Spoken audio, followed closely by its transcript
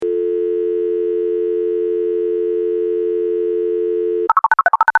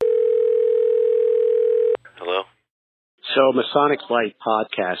So, Masonic Light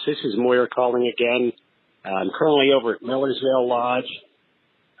Podcast. This is Moyer calling again. I'm currently over at Millersville Lodge.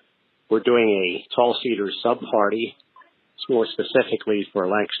 We're doing a Tall Cedar sub-party. It's more specifically for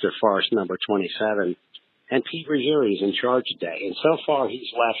Lancaster Forest number 27. And Pete Ruggieri is in charge today. And so far,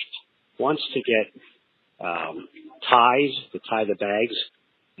 he's left once to get ties to tie the bags.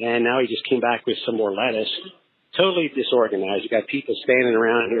 And now he just came back with some more lettuce. Totally disorganized. You got people standing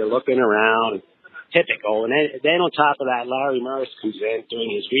around here looking around. Typical. And then on top of that, Larry Morris comes in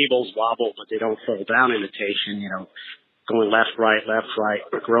doing his weebles, wobble, but they don't fall down imitation, going left, right,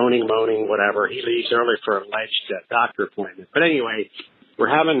 groaning, moaning, whatever. He leaves early for an alleged doctor appointment. But anyway,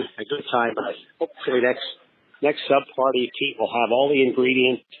 we're having a good time. Hopefully next sub-party, Pete will have all the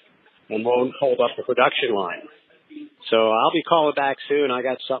ingredients and won't hold up the production line. So I'll be calling back soon. I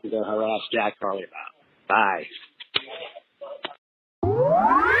got something to harass Jack Harley about. Bye.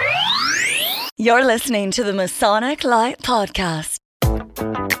 You're listening to the Masonic Light Podcast.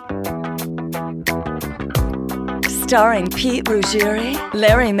 Starring Pete Ruggieri,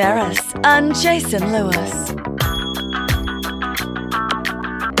 Larry Maris, and Jason Lewis.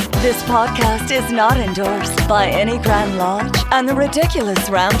 This podcast is not endorsed by any Grand Lodge, and the ridiculous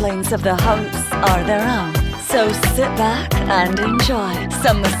ramblings of the hosts are their own. So sit back and enjoy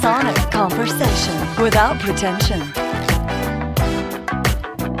some Masonic conversation without pretension.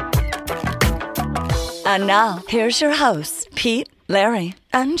 And now, here's your hosts, Pete, Larry,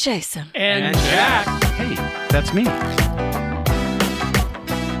 and Jason. And Jack. Hey, that's me.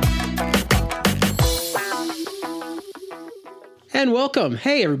 And welcome.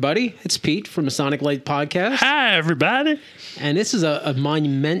 Hey, everybody. It's Pete from Masonic Light Podcast. Hi, everybody. And this is a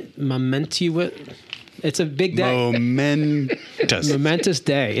momentous. It's a big day. Momentous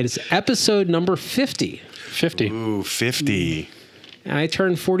day. It is episode number 50. 50. Ooh, 50. And I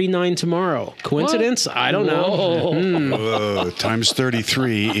turn 49 tomorrow. Coincidence? What? I don't know. Whoa, times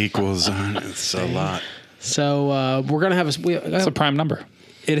 33 equals, it's a lot. So we're going to have It's a prime number.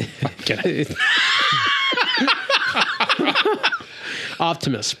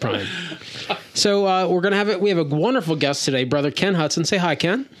 Optimus Prime. So we're going to have we have a wonderful guest today, Brother Ken Hudson. Say hi,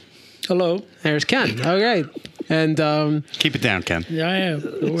 Ken. Hello. There's Ken. Okay. And keep it down, Ken. Yeah, I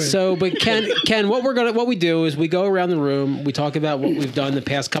am. So, but Ken, what we do is we go around the room, we talk about what we've done the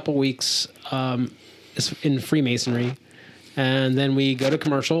past couple weeks in Freemasonry, and then we go to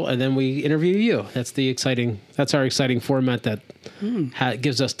commercial, and then we interview you. That's our exciting format that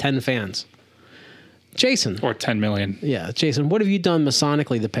gives us 10 fans. Jason. Or 10 million. Yeah, Jason, what have you done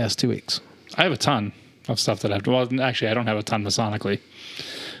Masonically the past 2 weeks? I have a ton of stuff that I've done. Well, actually, I don't have a ton Masonically.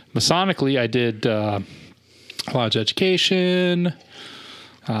 Masonically, I did Lodge education.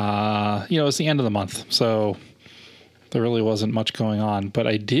 It's the end of the month, so there really wasn't much going on. But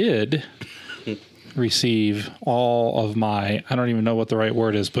I did receive all of my, I don't even know what the right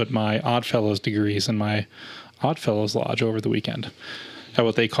word is, but my Oddfellows degrees in my Oddfellows Lodge over the weekend. At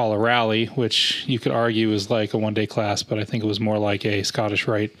what they call a rally, which you could argue is like a one-day class, but I think it was more like a Scottish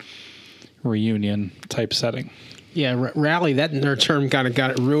Rite reunion type setting. Yeah, rally, that term kind of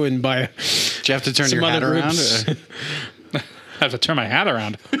got it ruined by Did you have to turn your hat around? I have to turn my hat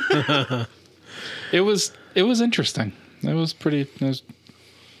around. It was interesting. It was pretty... do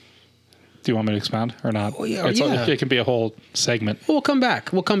you want me to expound or not? Oh, yeah. It can be a whole segment. We'll come back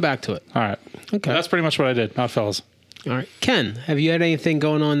to it. All right. Okay. That's pretty much what I did, not fellas. All right. Ken, have you had anything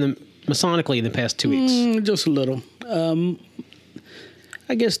going on Masonically in the past 2 weeks? Just a little.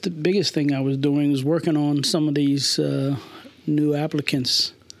 I guess the biggest thing I was doing was working on some of these new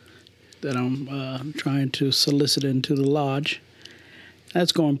applicants that I'm trying to solicit into the lodge.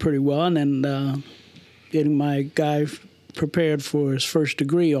 That's going pretty well. And then getting my guy prepared for his first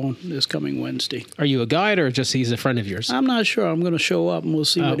degree on this coming Wednesday. Are you a guide or just he's a friend of yours? I'm not sure. I'm going to show up and we'll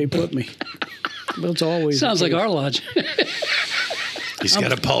see where they put me. That's always sounds like our lodge. He's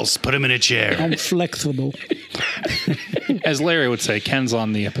got a pulse. Put him in a chair. I'm flexible. As Larry would say, Ken's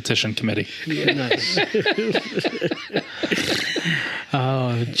on the petition committee. Yeah, nice.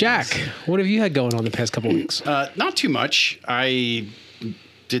 Jack, what have you had going on the past couple of weeks? Not too much. I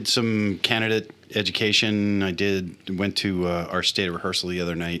did some candidate education. I went to our state of rehearsal the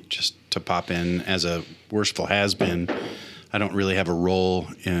other night just to pop in as a worshipful has-been. I don't really have a role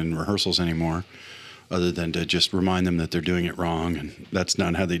in rehearsals anymore other than to just remind them that they're doing it wrong, and that's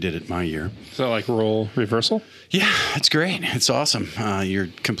not how they did it my year. Is that like role reversal? Yeah, it's great. It's awesome. You're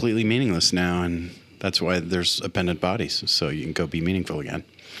completely meaningless now, and that's why there's appendant bodies, so you can go be meaningful again.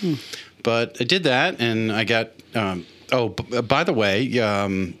 But I did that, and I got... by the way,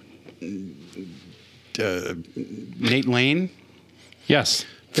 Nate Lane... Yes.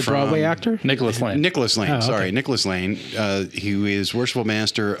 The Broadway actor? Nicholas Lane. Nicholas Lane, Oh, okay. sorry, Nicholas Lane. He is worshipful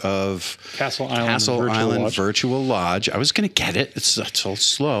master of Castle Island Virtual Lodge. I was going to get it. It's so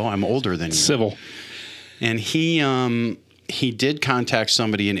slow. I'm older than you. Civil. And he did contact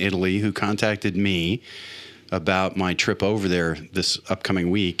somebody in Italy who contacted me about my trip over there this upcoming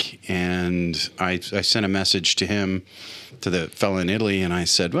week. And I sent a message to him, to the fellow in Italy, and I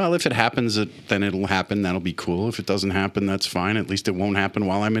said, well, if it happens, then it'll happen. That'll be cool. If it doesn't happen, that's fine. At least it won't happen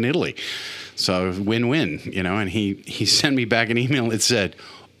while I'm in Italy. So win-win, And he sent me back an email that said,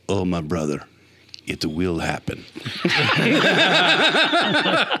 oh, my brother, it will happen.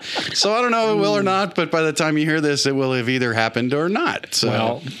 So I don't know if it will or not, but by the time you hear this, it will have either happened or not. So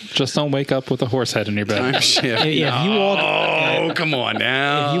Well, just don't wake up with a horse head in your bed. Yeah, if you walk, Oh, come on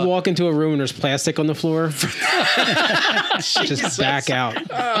now. if you walk into a room and there's plastic on the floor, just back out.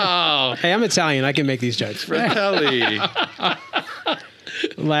 Oh, Hey, I'm Italian. I can make these jokes. Fratelli.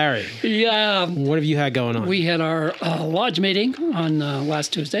 Larry, Yeah, what have you had going on? we had our lodge meeting on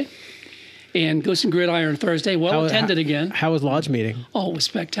last Tuesday, and Goose and Gridiron Thursday. Well attended again. How was lodge meeting? Oh, it was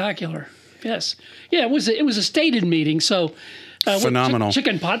spectacular. Yes, yeah, it was a stated meeting. So Phenomenal.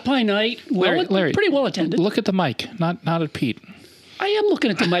 chicken pot pie night. Well, Larry, pretty well attended. Look at the mic, not at Pete. I am looking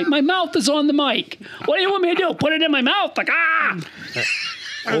at the mic. My mouth is on the mic. What do you want me to do? Put it in my mouth? Like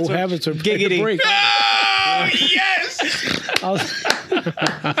Oh, heavens, a Giggity. break. Oh, yes. Oh,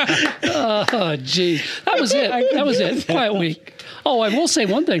 geez. That was it. That was it. Quiet week. Oh, I will say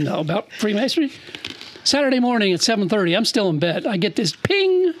one thing, though, about Freemasonry. Saturday morning at 7:30, I'm still in bed. I get this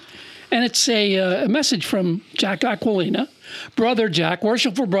ping, and it's a message from Jack Aquilina, Brother Jack,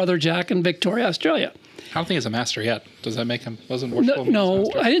 worshipful Brother Jack in Victoria, Australia. I don't think he's a master yet. Does that make him? Wasn't No, worshipful? no,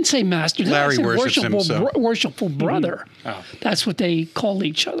 master? I didn't say master. Larry I said worships him, worshipful, so. worshipful brother. Oh. That's what they call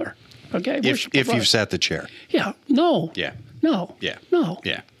each other. Okay, If worshipful brother. you've sat the chair. Yeah, no. Yeah. No. Yeah. No.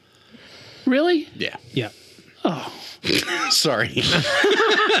 Yeah. Really? Yeah. Yeah. Sorry.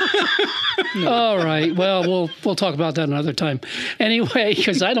 All right. Well, we'll talk about that another time. Anyway,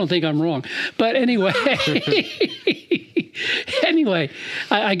 because I don't think I'm wrong. But anyway,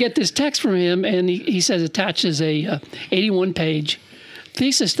 I get this text from him, and he says attaches a 81-page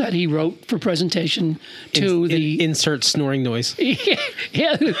thesis that he wrote for presentation to the insert snoring noise.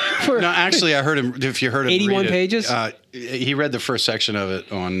 yeah for No, actually, I heard him. If you heard him, 81 read it, pages? He read the first section of it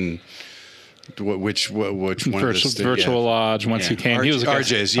on which one? Virtual Lodge. Once he came, he was a guy-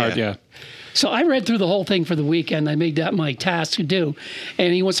 RJ's. Yeah. yeah. So I read through the whole thing for the weekend. I made that my task to do,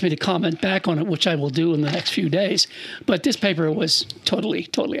 and he wants me to comment back on it, which I will do in the next few days. But this paper was totally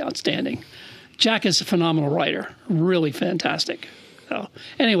outstanding. Jack is a phenomenal writer, really fantastic. So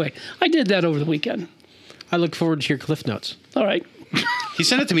anyway, I did that over the weekend. I look forward to your Cliff Notes. All right, He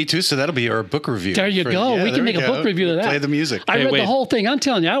sent it to me too, so that'll be our book review. there you go. Yeah, We there can make a go. book review of that. Play the music. I Hey, read wait. the whole thing. I'm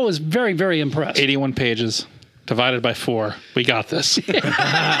telling you, I was very, very impressed. 81 pages divided by 4. We got this.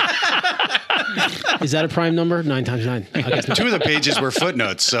 Is that a prime number? 9 times 9. I guess not. 2 of the pages were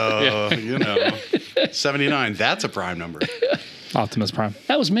footnotes, so 79. That's a prime number. Optimus Prime.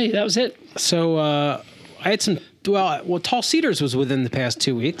 That was me. That was it. So I had some. Well, Tall Cedars was within the past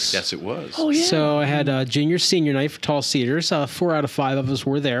 2 weeks. Yes, it was. Oh yeah. So I had junior senior night for Tall Cedars. 4 out of 5 of us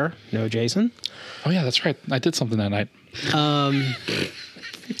were there. No Jason. Oh yeah, that's right. I did something that night.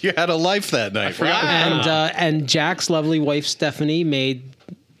 You had a life that night. And Jack's lovely wife Stephanie made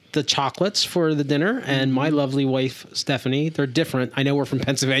the chocolates for the dinner, and my lovely wife Stephanie. They're different. I know we're from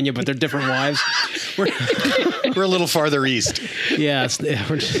Pennsylvania, but they're different wives. We're a little farther east. Yeah,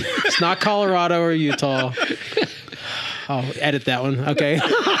 it's not Colorado or Utah. I'll edit that one. Okay.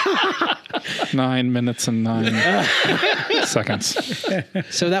 9 minutes and 9 seconds.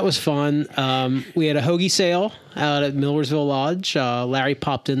 So that was fun. We had a hoagie sale out at Millersville Lodge. Larry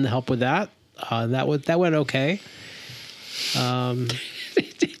popped in to help with that. That went okay.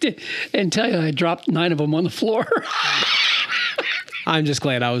 And tell you, I dropped 9 of them on the floor. I'm just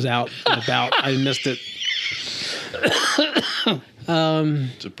glad I was out and about. I missed it.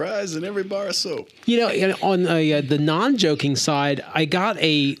 Surprise in every bar of soap. You know, on the non-joking side, I got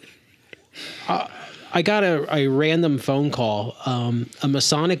a random phone call. A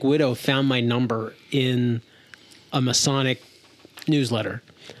Masonic widow found my number in a Masonic newsletter,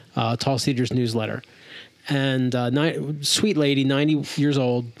 Tall Cedars newsletter, and sweet lady, 90 years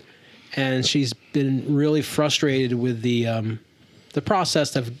old, and she's been really frustrated with the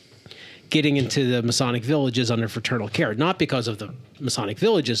process of getting into the Masonic villages under fraternal care, not because of the Masonic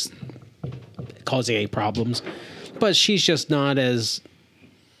villages causing any problems, but she's just not as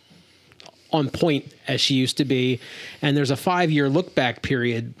on point as she used to be. And there's a 5-year look back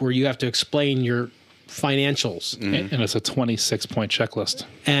period where you have to explain your financials. And it's a 26-point checklist.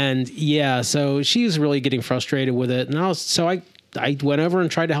 And yeah, so she's really getting frustrated with it. And I went over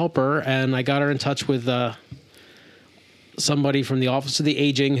and tried to help her, and I got her in touch with somebody from the Office of the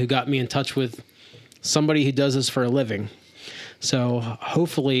Aging who got me in touch with somebody who does this for a living. So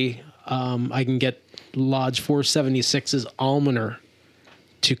hopefully I can get Lodge 476's almoner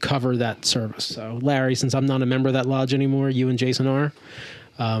to cover that service. So Larry, since I'm not a member of that lodge anymore, you and Jason are,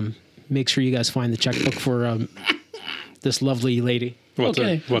 make sure you guys find the checkbook for this lovely lady. What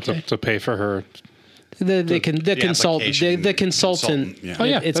to pay for her? The consultant. Yeah. Oh,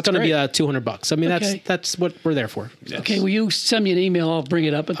 yeah, It's that's going to be great. $200. I mean, Okay. that's what we're there for. Okay, will you send me an email? I'll bring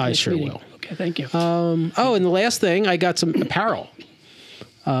it up at the I next sure meeting. will. Okay, thank you. And the last thing, I got some apparel.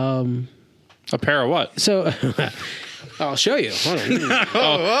 A pair of what? So I'll show you. Hold on.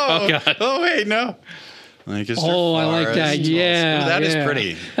 Oh, God. Oh, wait, no. Like, is there I like flowers? that. Yeah, That is yeah.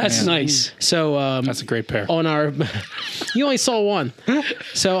 pretty. That's nice. So That's a great pair. on our, you only saw one.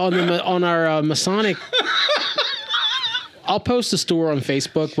 So on our Masonic, I'll post a store on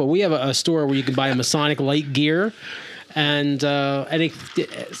Facebook, but we have a store where you can buy Masonic light gear, and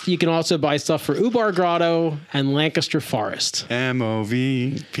you can also buy stuff for Ubar Grotto and Lancaster Forest.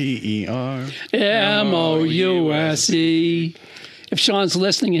 MOVPER. MOUSE. If Sean's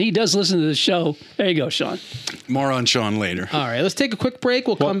listening, and he does listen to the show, there you go, Sean. More on Sean later. All right, let's take a quick break.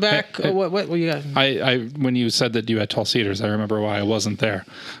 We'll come back. hey. What you got? I when you said that you had Tall Cedars, I remember why I wasn't there.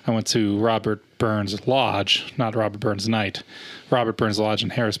 I went to Robert Burns Lodge, not Robert Burns Night. Robert Burns Lodge in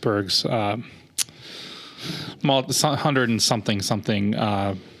Harrisburg's 100 and something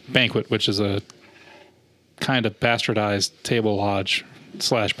banquet, which is a kind of bastardized table lodge /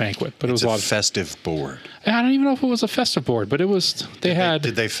 banquet, but it was It's a a lot of. festive board. I don't even know if it was a festive board, but it was. Did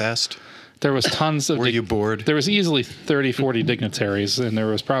they fest? There was tons of. Were you bored? There was easily 30, 40 dignitaries, and there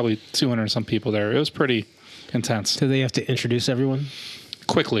was probably 200 and some people there. It was pretty intense. Do they have to introduce everyone?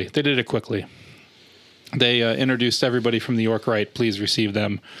 Quickly, they did it quickly. They introduced everybody from the York Rite. Please receive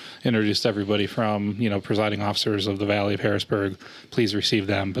them. Introduced everybody from presiding officers of the Valley of Harrisburg. Please receive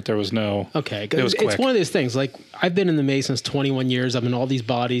them. But there was no. Okay, It was quick. it's one of those things. Like I've been in the Masons 21 years. I'm in all these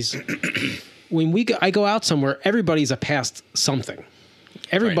bodies. When I go out somewhere, everybody's a past something.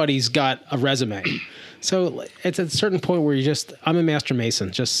 Everybody's got a resume. So it's at a certain point where I'm a master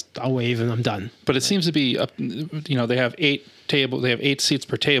Mason. I'll wave and I'm done. But it seems to be, they have 8 seats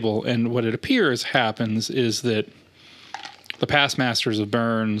per table, and what it appears happens is that the past masters of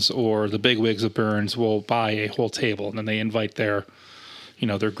Burns or the bigwigs of Burns will buy a whole table, and then they invite their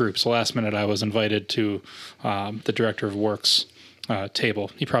groups. The last minute, I was invited to the director of works table.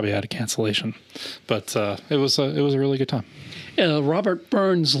 He probably had a cancellation, but it was a really good time. Robert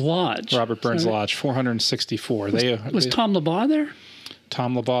Burns Lodge. Robert Burns Lodge, 464. Was Tom LeBar there?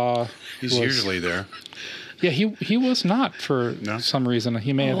 Tom LeBar? He's usually there. Yeah, he was not for some reason.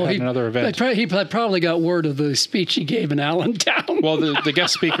 He may have had another event. He probably got word of the speech he gave in Allentown. Well, the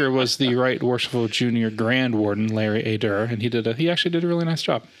guest speaker was the Right Worshipful Junior Grand Warden, Larry A. Durr, and he actually did a really nice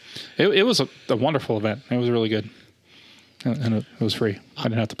job. It was a wonderful event. It was really good. And it was free. I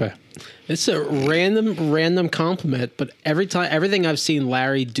didn't have to pay. It's a random compliment, but everything I've seen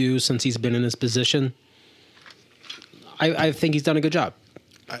Larry do since he's been in his position, I think he's done a good job.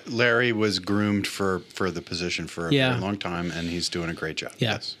 Larry was groomed for the position for a very long time, and he's doing a great job.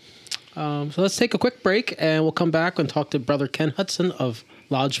 Yeah. Yes. So let's take a quick break, and we'll come back and talk to Brother Ken Hudson of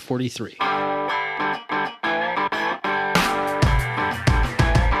Lodge 43.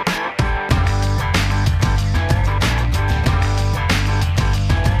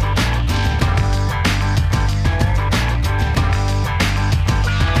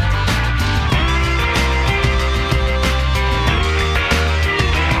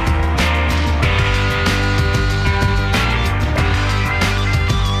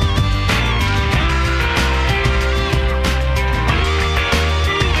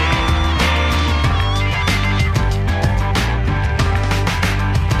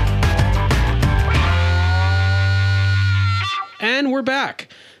 And we're back.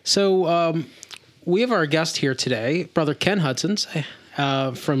 So we have our guest here today, Brother Ken Hudson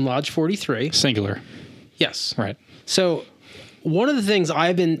from Lodge 43. Singular. Yes. Right. So one of the things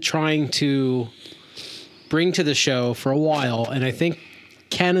I've been trying to bring to the show for a while, and I think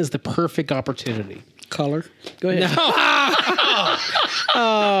Ken is the perfect opportunity. Color. Go ahead.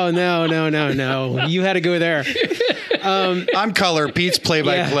 Oh, no. You had to go there. I'm color. Pete's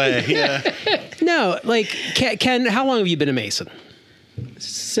play-by-play. Yeah. No, like, Ken, how long have you been a Mason?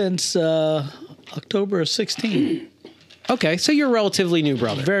 Since October of 16. Okay, so you're a relatively new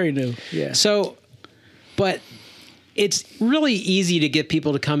brother. Very new. Yeah. So, but it's really easy to get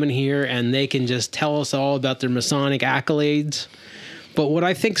people to come in here and they can just tell us all about their Masonic accolades. But what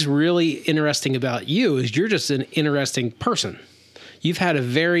I think is really interesting about you is you're just an interesting person. You've had a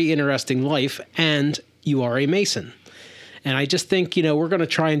very interesting life, and you are a Mason. And I just think, we're going to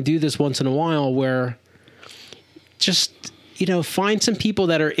try and do this once in a while where just, find some people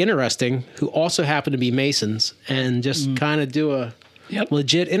that are interesting who also happen to be Masons and just kind of do a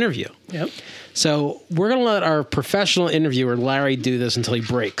legit interview. Yep. So we're going to let our professional interviewer, Larry, do this until he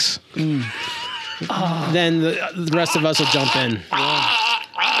breaks. Then the rest of us will jump in.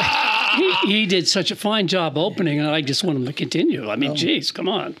 He did such a fine job opening, and I just want him to continue. I mean, geez, come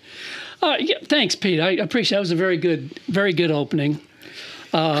on. Thanks, Pete. I appreciate it. That was a very good opening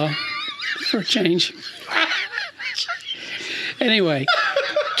for a change. Anyway,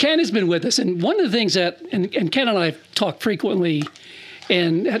 Ken has been with us, and one of the things that, and Ken and I talk frequently,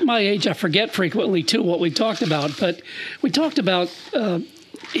 and at my age, I forget frequently, too, what we talked about, but we talked about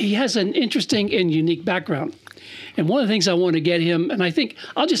he has an interesting and unique background. And one of the things I want to get him, and I think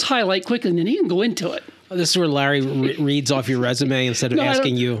I'll just highlight quickly, and then he can go into it. This is where Larry reads off your resume instead of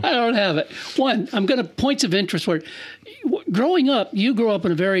asking you. I don't have it. One, I'm going to points of interest where growing up, you grew up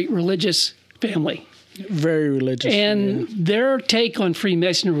in a very religious family. Very religious. And their take on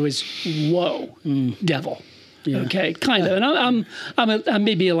Freemasonry was, whoa, devil. Yeah. Okay, kind of. And I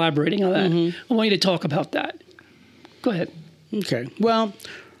may be elaborating on that. I want you to talk about that. Go ahead. Okay. Well,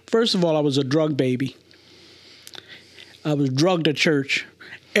 first of all, I was a drug baby. I was drugged to church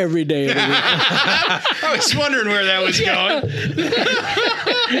every day of the week. I was wondering where that was going.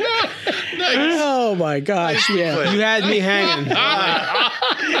 Nice. Oh my gosh! Yeah, you had me hanging.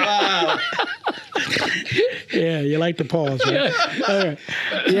 Wow. Yeah, you like to pause, right? All right.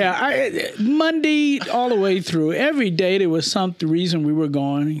 Yeah, Monday all the way through, every day there was some reason we were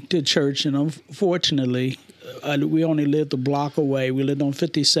going to church, and unfortunately, we only lived a block away. We lived on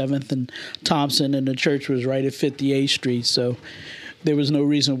 57th and Thompson, and the church was right at 58th Street, so there was no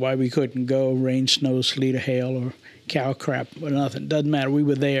reason why we couldn't go. Rain, snow, sleet, or hail, or cow crap, or nothing. Doesn't matter. We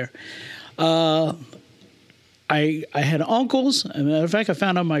were there. I had uncles. As a matter of fact, I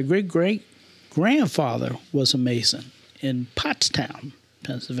found out my great-great-grandfather was a Mason in Pottstown,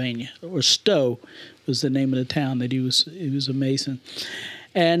 Pennsylvania, or Stowe was the name of the town that he was a Mason.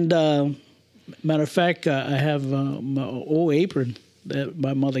 And matter of fact, I have my old apron that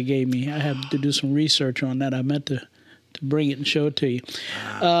my mother gave me. I had to do some research on that. I meant to bring it and show it to you.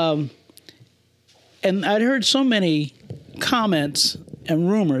 And I'd heard so many comments and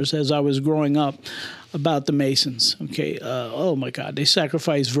rumors as I was growing up about the Masons. Okay, oh my God, they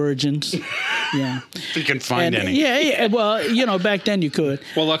sacrifice virgins. Yeah, You can find any. Yeah. Well, back then you could.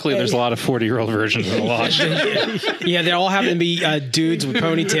 Well, luckily, there's a lot of 40-year-old versions of the lodge. Yeah, they all happen to be dudes with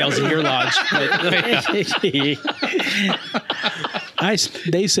ponytails in your lodge.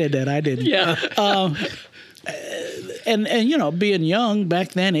 They said that, I didn't. Yeah. And being young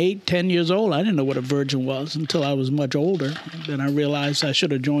back then, 8, 10 years old, I didn't know what a virgin was until I was much older. Then I realized I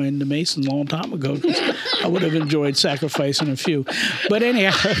should have joined the Masons a long time ago, because I would have enjoyed sacrificing a few. But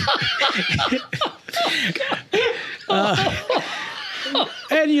anyhow,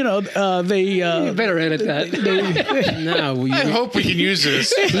 they You better edit that. No, I hope we can use this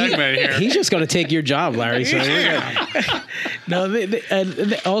segment here. he's just going to take your job, Larry. So no, they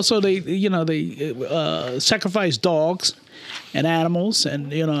sacrifice dogs and animals,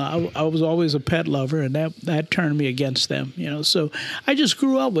 and I was always a pet lover, and that turned me against them. So I just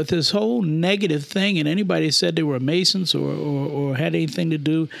grew up with this whole negative thing, and anybody that said they were Masons or had anything to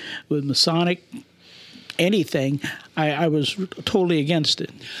do with Masonic anything, I was totally against it.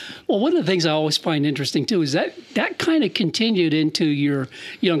 Well, one of the things I always find interesting, too, is that kind of continued into your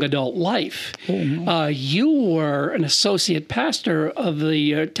young adult life. You were an associate pastor of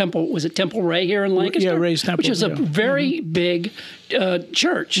the Temple, was it Temple Ray here in Lancaster? Yeah, Ray's Temple. Which is a very big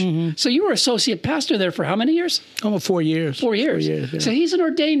church. So you were associate pastor there for how many years? Almost 4 years. 4 years. 4 years, yeah. So he's an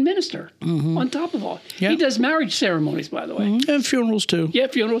ordained minister on top of all. Yeah. He does marriage ceremonies, by the way. And funerals, too. Yeah,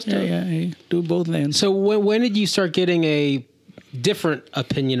 funerals, too. Yeah, he do both ends. So when did you start getting a different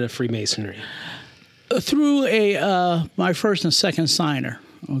opinion of Freemasonry? Through my first and second signer,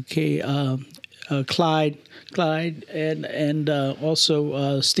 okay, Clyde, and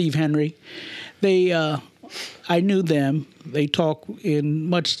also Steve Henry. I knew them. They talk in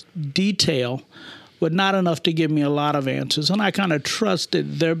much detail, but not enough to give me a lot of answers. And I kind of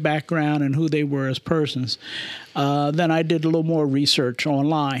trusted their background and who they were as persons. Then I did a little more research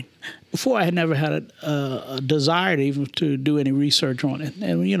online. Before, I had never had a desire to even to do any research on it.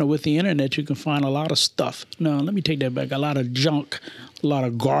 And, with the internet, you can find a lot of stuff. No, let me take that back. A lot of junk, a lot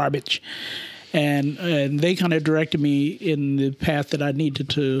of garbage. and they kind of directed me in the path that I needed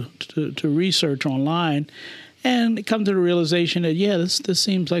to research online, and come to the realization that this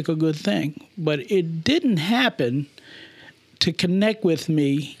seems like a good thing, but it didn't happen to connect with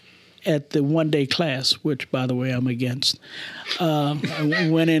me at the one-day class, which, by the way, I'm against. I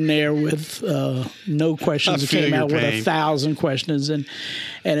went in there with no questions. It came out with 1,000 questions, and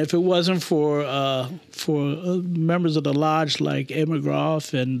if it wasn't for members of the lodge like Ed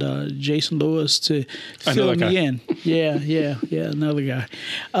McGrath and Jason Lewis to fill me in, another guy,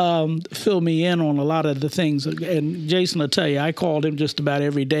 fill me in on a lot of the things. And Jason will tell you, I called him just about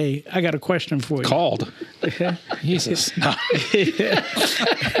every day. I got a question for you. Called? Jesus. No.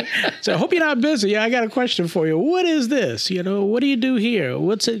 So I hope you're not busy. I got a question for you. What is this? What do you do here?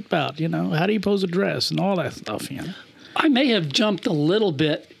 What's it about? How do you pose a dress and all that stuff? I may have jumped a little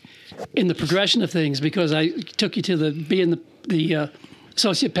bit in the progression of things because I took you to being the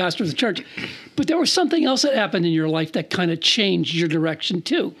associate pastor of the church. But there was something else that happened in your life that kind of changed your direction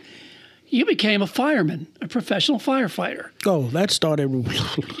too. You became a fireman, a professional firefighter. Oh, that started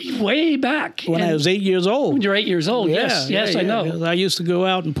way back. When I was 8 years old. When you're 8 years old, yes, I know. I used to go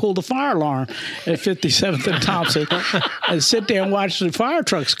out and pull the fire alarm at 57th and Thompson and sit there and watch the fire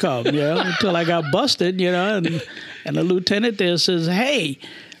trucks come, until I got busted, and the lieutenant there says, "Hey,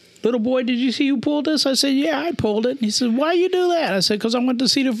 little boy, did you see who pulled this?" I said, "Yeah, I pulled it." And he said, "Why you do that?" I said, "Because I went to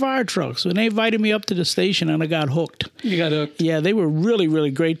see the fire trucks." And they invited me up to the station, and I got hooked. You got hooked? Yeah, they were really,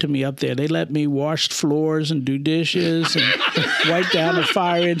 really great to me up there. They let me wash floors and do dishes and wipe down the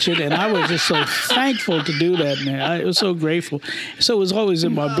fire engine, and I was just so thankful to do that, man. I was so grateful. So it was always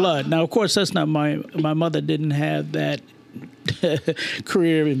in my blood. Now, of course, that's not my mother didn't have that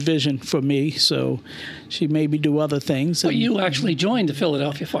career and vision for me, so she made me do other things. But you actually joined the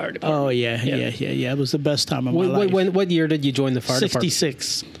Philadelphia Fire Department. Oh, yeah. It was the best time of my life. What year did you join the fire department?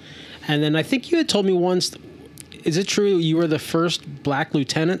 66. And then I think you had told me once, is it true you were the first black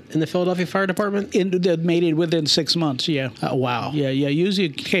lieutenant in the Philadelphia Fire Department? That made it within 6 months, yeah. Oh, wow. Yeah. Usually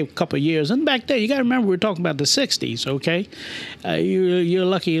it came a couple of years. And back then, you got to remember, we're talking about the 60s, okay? You're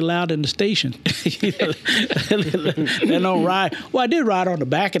lucky you're allowed in the station. They don't ride. Well, I did ride on the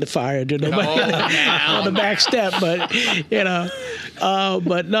back of the fire engine, on the back step, but,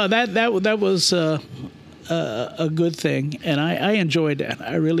 but no, that was a good thing, and I enjoyed that.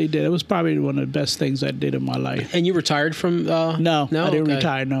 I really did. It was probably one of the best things I did in my life. And you retired from? No, I didn't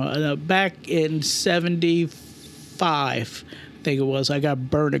retire. No, back in '75, I think it was. I got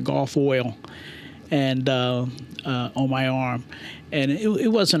burned in Gulf oil, and on my arm, and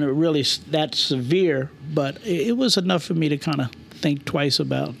it wasn't really that severe, but it was enough for me to kind of think twice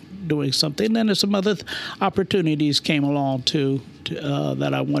about doing something. And then some other opportunities came along too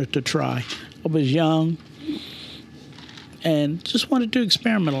that I wanted to try. I was young and just wanted to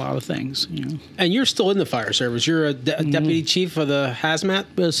experiment a lot of things. And you're still in the fire service. You're a deputy chief of the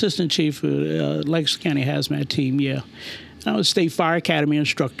hazmat? Assistant chief of Lancaster County hazmat team, yeah. I was state fire academy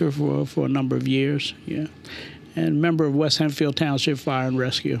instructor for a number of years, yeah. And member of West Hempfield Township Fire and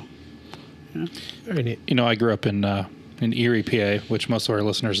Rescue. Yeah. Very neat. I grew up in Erie, PA, which most of our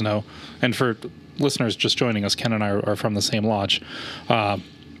listeners know. And for listeners just joining us, Ken and I are from the same lodge.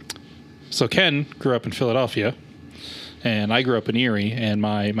 So Ken grew up in Philadelphia, and I grew up in Erie, and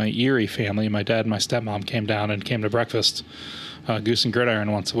my Erie family, my dad and my stepmom came down and came to breakfast, Goose and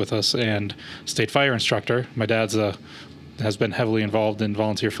Gridiron once with us, and state fire instructor. My dad's has been heavily involved in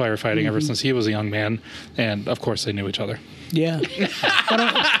volunteer firefighting ever since he was a young man, and of course they knew each other. Yeah,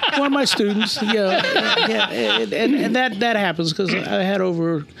 one of my students. And that happens because I had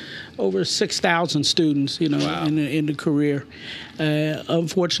over 6,000 students, wow. in the career.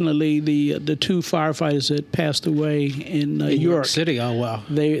 Unfortunately, the two firefighters that passed away in York City. Oh wow!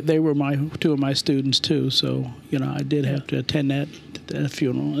 They were two of my students too. So I did have to attend that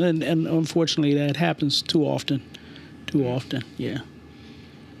funeral, and unfortunately that happens too often. Yeah.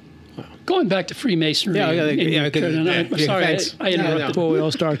 Going back to Freemasonry. I'm sorry, thanks. I interrupted. Before we all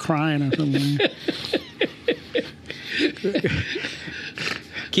start crying or something.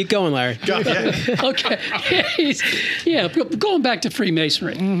 Keep going, Larry. Okay. Going back to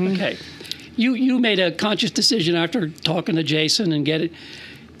Freemasonry. Mm-hmm. Okay. You made a conscious decision after talking to Jason and getting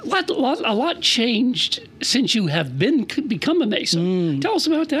a lot changed since you have become a Mason. Tell us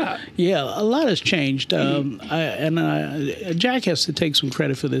about that. Yeah, a lot has changed. Jack has to take some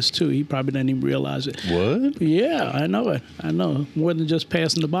credit for this too. He probably didn't even realize it. What? Yeah, I know it. I know more than just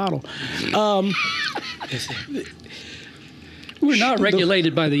passing the bottle. We're not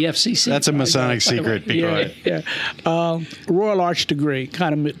regulated by the FCC. That's a Masonic secret. Be quiet. Yeah. Royal Arch degree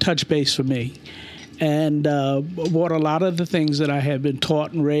kind of touched base for me. and brought a lot of the things that I had been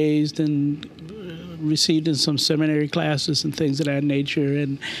taught and raised and received in some seminary classes and things of that nature,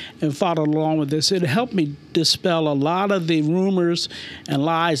 and followed along with this. It helped me dispel a lot of the rumors and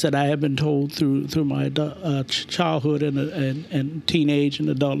lies that I had been told through my childhood and teenage and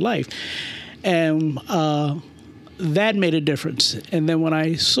adult life. And that made a difference. And then when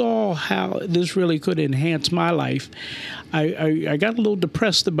I saw how this really could enhance my life, I got a little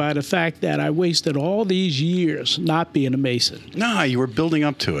depressed by the fact that I wasted all these years not being a Mason. No, you were building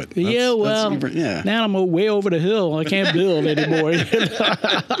up to it. Now I'm way over the hill. I can't build anymore.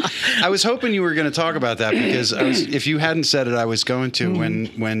 I was hoping you were going to talk about that because if you hadn't said it, I was going to.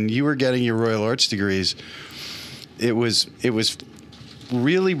 When you were getting your Royal Arts degrees, it was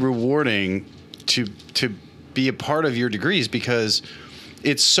really rewarding to be a part of your degrees, because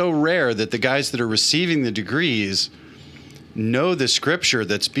it's so rare that the guys that are receiving the degrees know the scripture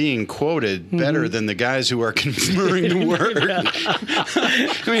that's being quoted better than the guys who are conferring the word.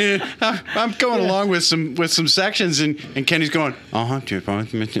 I mean, I'm going along with some sections, and Kenny's going, yep, got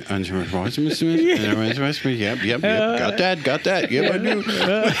that, yep, I do.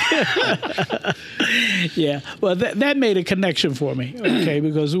 Yeah, well, that made a connection for me, okay,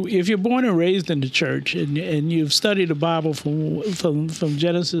 because if you're born and raised in the church and you've studied the Bible from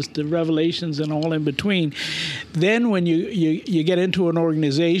Genesis to Revelations and all in between, then when you get into an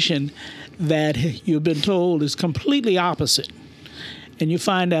organization that you've been told is completely opposite, and you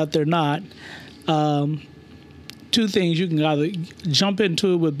find out they're not, two things: you can either jump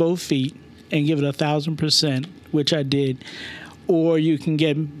into it with both feet and give it 1,000%, which I did, or you can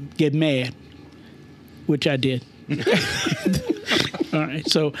get mad, which I did. All right,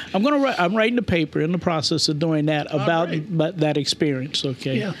 so I'm writing a paper in the process of doing that about that experience.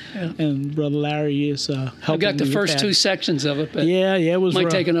 Okay, Yeah. And Brother Larry is helping. I got the me first with that. 2 sections of it, but it was might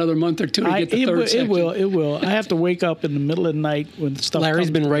rough. take another month or two to get the third section. It will. I have to wake up in the middle of the night when stuff. Larry's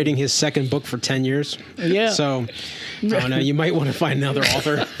comes been through. writing his second book for 10 years. Yeah. So, I don't know. You might want to find another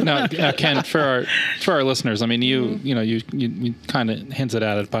author. Now, Ken, for our listeners, I mean, you kind of hinted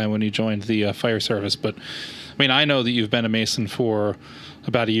at it by when you joined the fire service, but I mean, I know that you've been a Mason for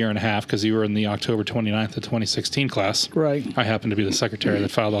about a year and a half because you were in the October 29th of 2016 class. Right. I happened to be the secretary that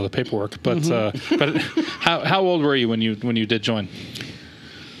filed all the paperwork. But but how old were you when you did join?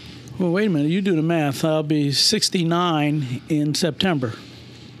 Well, wait a minute. You do the math. I'll be 69 in September.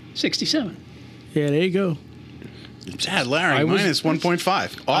 67. Yeah, there you go. Sad Larry, minus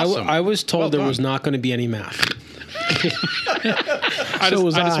 1.5. Awesome. I was told Well there done. was not going to be any math. I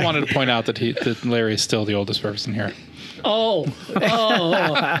just wanted to point out that Larry is still the oldest person here. Oh,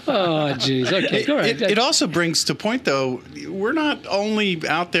 jeez. Okay, go ahead. It also brings to point, though, we're not only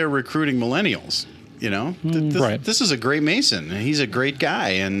out there recruiting millennials. You know, Right. This is a great Mason, and he's a great guy.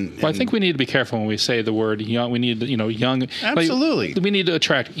 And Well, I think we need to be careful when we say the word young. We need, young. Absolutely. We need to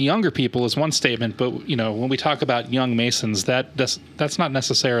attract younger people is one statement, but when we talk about young Masons, that's not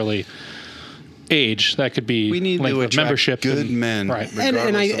necessarily age. That could be we need length to of attract membership, good men, right?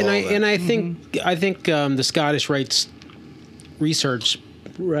 And I Mm-hmm. think the Scottish Rites research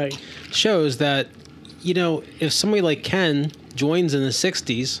Right. shows that if somebody like Ken joins in the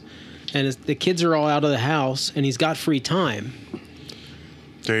 60s and the kids are all out of the house and he's got free time,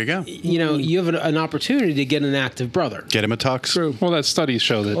 There you go. you have an opportunity to get an active brother. Get him a tux. True. Well, that studies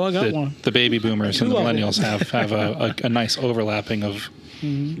show that, Oh, I got one. the baby boomers and the Two of them. millennials have a nice overlapping of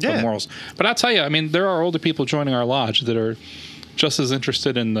Yeah. morals. But I'll tell you, I mean, there are older people joining our lodge that are just as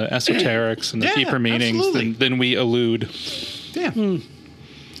interested in the esoterics and the Yeah, deeper meanings absolutely. than we allude. Yeah.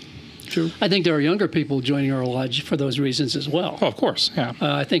 True. I think there are younger people joining our lodge for those reasons as well. Oh, of course, yeah.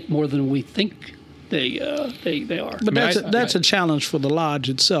 I think more than we think they are. But I mean, that's a challenge for the lodge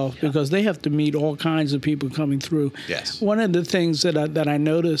itself because they have to meet all kinds of people coming through. Yes. One of the things that I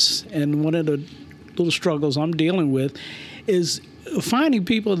notice, and one of the little struggles I'm dealing with, is finding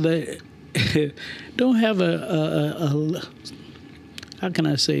people that don't have a how can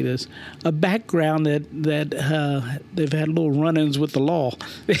I say this? A background that they've had little run-ins with the law.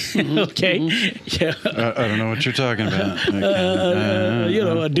 Okay, yeah. I don't know what you're talking about.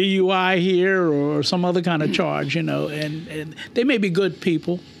 A DUI here or some other kind of charge, and they may be good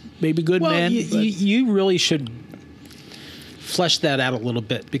people, maybe good Well, men. but- you really should flesh that out a little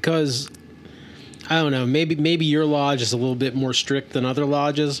bit because I don't know. Maybe your lodge is a little bit more strict than other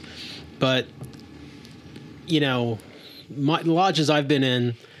lodges, but my lodges I've been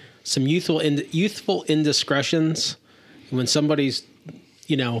in, some youthful indiscretions. When somebody's,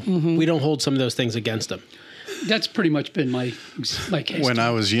 we don't hold some of those things against them. That's pretty much been my case. When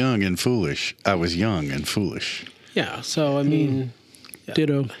I was young and foolish, I was young and foolish. Yeah. So I mean,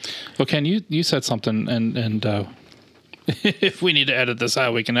 Ditto. Well, Ken, you said something, and if we need to edit this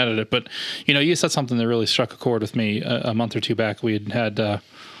out, we can edit it. But you said something that really struck a chord with me a month or two back. We had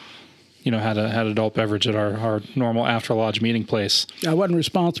had adult beverage at our normal after lodge meeting place. I wasn't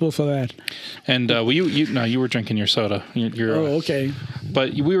responsible for that. And you were drinking your soda. Okay.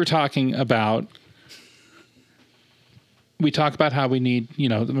 But we were talking about. We talk about how we need,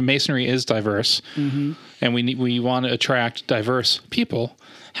 the masonry is diverse, and we want to attract diverse people.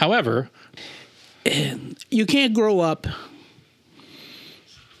 However, you can't grow up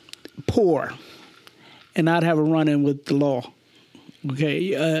poor and not have a run-in with the law,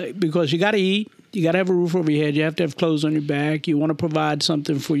 okay? Because you got to eat, you got to have a roof over your head, you have to have clothes on your back, you want to provide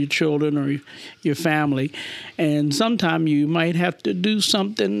something for your children or your family, and sometimes you might have to do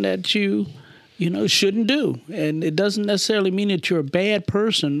something that you shouldn't do. And it doesn't necessarily mean that you're a bad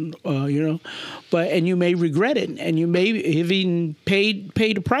person, and you may regret it, and you may have even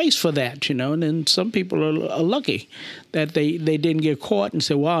paid a price for that, and then some people are lucky that they didn't get caught and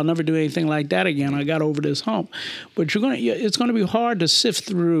say, well, I'll never do anything like that again. I got over this hump. But it's going to be hard to sift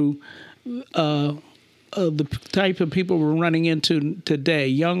through the type of people we're running into today,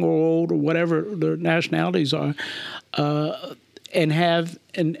 young or old or whatever their nationalities are,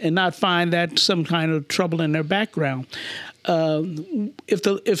 and not find that some kind of trouble in their background. If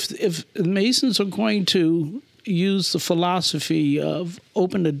the Masons are going to use the philosophy of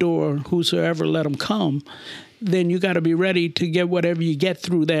open the door, whosoever let them come, then you got to be ready to get whatever you get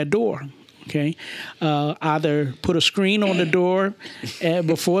through that door. Okay, either put a screen on the door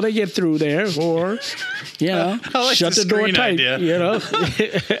before they get through there, or shut the door tight.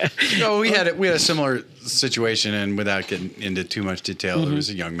 No, we had a similar situation, and without getting into too much detail, there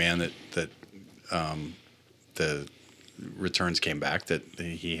was a young man that the returns came back that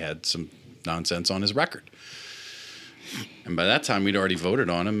he had some nonsense on his record, and by that time we'd already voted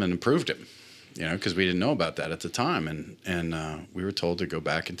on him and approved him. Because we didn't know about that at the time, and we were told to go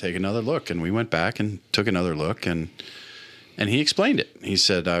back and take another look, and we went back and took another look, and he explained it. He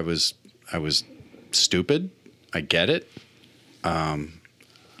said, I was stupid. I get it. I'm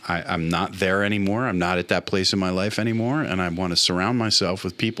not there anymore. I'm not at that place in my life anymore, and I want to surround myself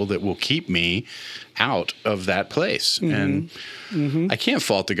with people that will keep me out of that place. And I can't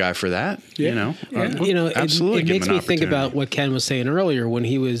fault the guy for that. Absolutely. It makes me think about what Ken was saying earlier when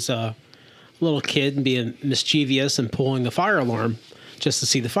he was little kid and being mischievous and pulling the fire alarm just to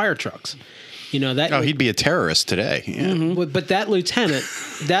see the fire trucks. He'd be a terrorist today. Yeah. But that lieutenant,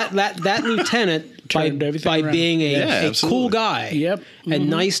 that lieutenant by being a cool guy, and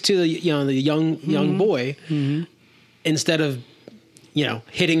nice to the young boy, instead of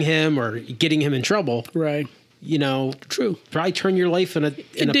hitting him or getting him in trouble, right? True. Probably turn your life in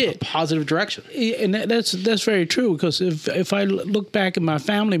a positive direction. And that's very true, because if I look back at my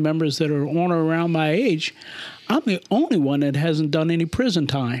family members that are on or around my age, I'm the only one that hasn't done any prison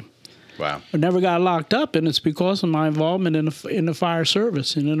time. Wow. I never got locked up, and it's because of my involvement in the fire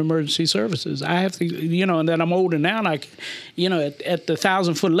service and in emergency services. I have to, and then I'm older now, and at the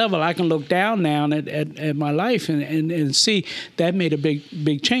 1,000-foot level, I can look down now at my life and see that made a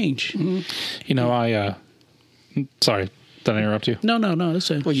big change. I sorry, did I interrupt you? No. That's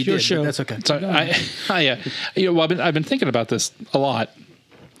it. Well, you did. Show. That's okay. So I've been thinking about this a lot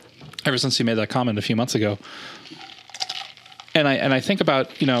ever since you made that comment a few months ago, and I think about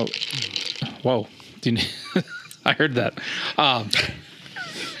whoa, I heard that.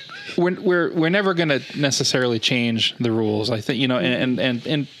 We're never going to necessarily change the rules. I think and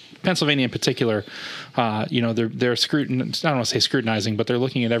in Pennsylvania in particular, they're scrutinizing. I don't want to say scrutinizing, but they're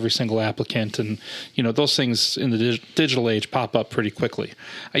looking at every single applicant, and those things in the digital age pop up pretty quickly.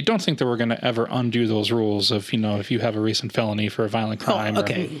 I don't think that we're going to ever undo those rules of if you have a recent felony for a violent crime. Oh,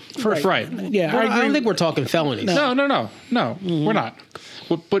 okay, right. Yeah, I don't think we're talking felonies. No, we're not.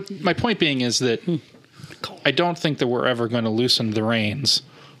 But my point being is that I don't think that we're ever going to loosen the reins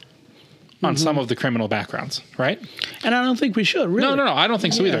on some of the criminal backgrounds, right? And I don't think we should, really. No, I don't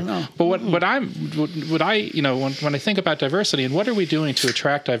think so either. No. But when I think about diversity and what are we doing to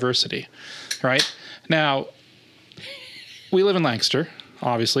attract diversity, right? Now, we live in Lancaster,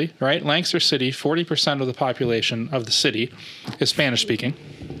 obviously, right? Lancaster City, 40% of the population of the city is Spanish speaking.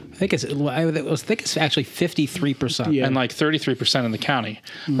 I think it's actually 53%. And like 33% in the county,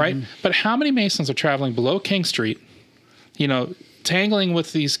 right? But how many Masons are traveling below King Street, tangling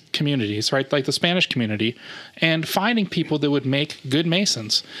with these communities, right? Like the Spanish community, and finding people that would make good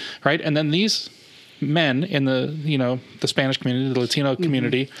Masons, right? And then these men in the the Spanish community, the Latino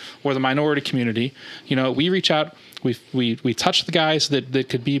community, or the minority community. We reach out. We touch the guys that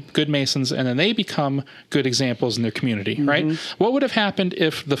could be good Masons, and then they become good examples in their community, right? What would have happened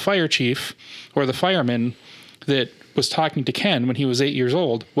if the fire chief or the fireman that was talking to Ken when he was 8 years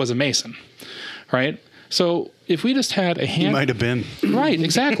old was a Mason, right? So if we just had a hand... He might have been. Right,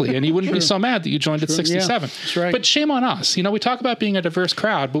 exactly. And he wouldn't be so mad that you joined at 67. Yeah, that's right. But shame on us. We talk about being a diverse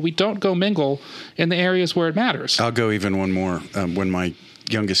crowd, but we don't go mingle in the areas where it matters. I'll go even one more. When my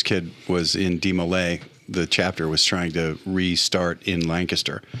youngest kid was in DeMolay, the chapter was trying to restart in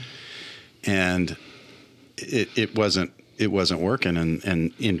Lancaster. And it wasn't working.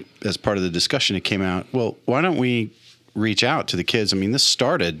 And as part of the discussion, it came out, well, why don't we reach out to the kids? I mean, this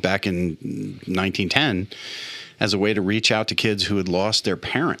started back in 1910 as a way to reach out to kids who had lost their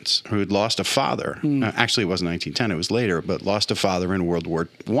parents, who had lost a father. Actually, it wasn't 1910, it was later, but lost a father in World War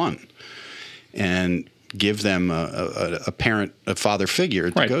I. And give them a parent, a father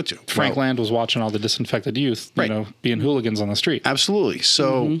figure to go to. Frank Land was watching all the disinfected youth, being hooligans on the street. Absolutely.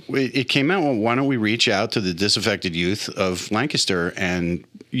 So it came out, well, why don't we reach out to the disaffected youth of Lancaster? And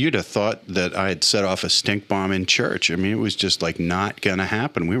you'd have thought that I had set off a stink bomb in church. I mean, it was just like not going to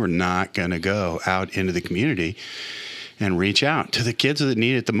happen. We were not going to go out into the community and reach out to the kids that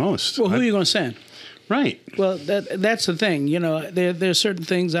need it the most. Well, who are you going to send? Right. Well, that's the thing. There are certain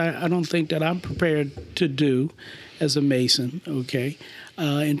things I don't think that I'm prepared to do as a Mason, okay,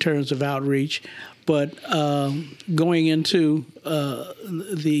 in terms of outreach. But going into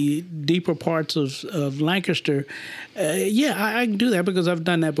the deeper parts of Lancaster, I can do that because I've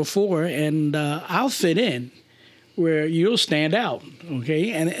done that before, and I'll fit in where you'll stand out,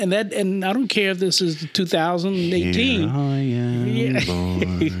 okay? And I don't care if this is 2018. Here I am, boy.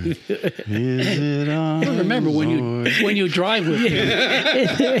 Is it I remember when you drive with him.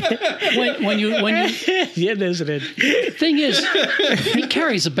 when you Yeah, isn't it? thing is, he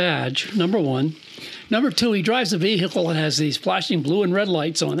carries a badge, number one. Number two, he drives a vehicle that has these flashing blue and red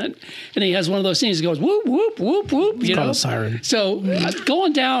lights on it, and he has one of those things that goes whoop whoop whoop whoop. It's called a siren. So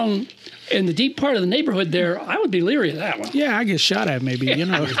going down in the deep part of the neighborhood there, I would be leery of that one. Yeah, I get shot at maybe,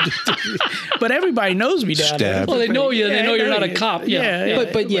 But everybody knows me down there. Well, they know you. They know you're not a cop. Yeah.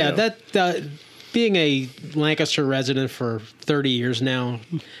 But that being a Lancaster resident for 30 years now,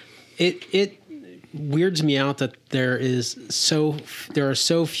 it weirds me out that there are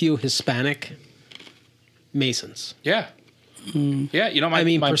so few Hispanic Masons. Yeah. Yeah,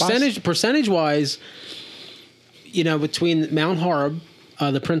 my percentage wise, between Mount Horeb,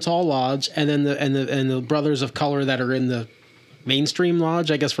 the Prince Hall Lodge, and then the Brothers of Color that are in the mainstream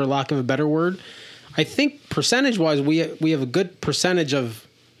lodge, I guess for lack of a better word, I think percentage wise we have a good percentage of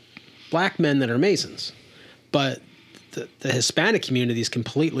black men that are Masons, but the Hispanic community is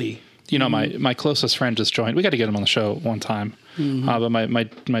completely. My closest friend just joined. We got to get him on the show one time. But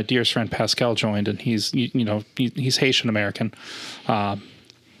my dearest friend Pascal joined, and he's Haitian American,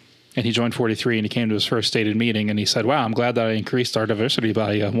 and he joined 43, and he came to his first stated meeting, and he said, "Wow, I'm glad that I increased our diversity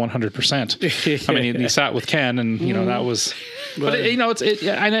by 100%." I mean, he sat with Ken, and that was. But and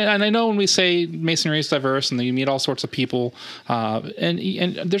I know when we say Masonry is diverse, and you meet all sorts of people, and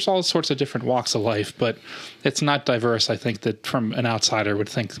there's all sorts of different walks of life, but it's not diverse. I think that from an outsider would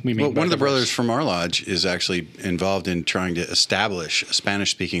think we mean. Well, one of the brothers from our lodge is actually involved in trying to establish a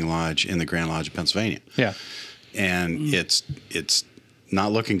Spanish-speaking lodge in the Grand Lodge of Pennsylvania. Yeah, and it's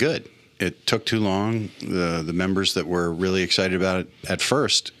not looking good. It took too long. The members that were really excited about it at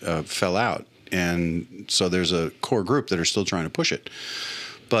first fell out. And so there's a core group that are still trying to push it.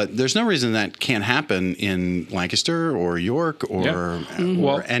 But there's no reason that can't happen in Lancaster or York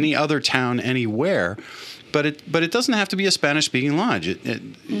or any other town anywhere. But it doesn't have to be a Spanish-speaking lodge. It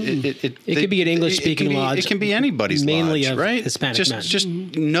could be an English-speaking lodge. It can be anybody's mainly lodge, of right? Hispanic men. Just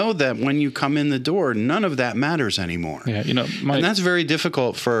know that when you come in the door, none of that matters anymore. Yeah, and that's very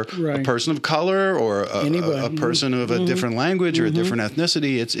difficult for a person of color or a person of a different language or a different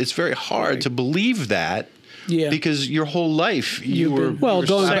ethnicity. It's very hard to believe that. Yeah. Because your whole life you were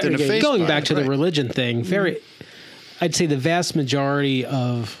going back to the religion thing. I'd say the vast majority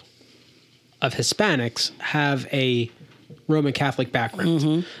of Hispanics have a Roman Catholic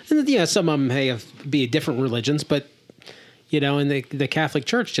background, and some of them be different religions, but and the Catholic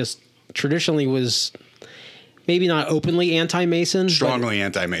Church just traditionally was maybe not openly anti-Mason, strongly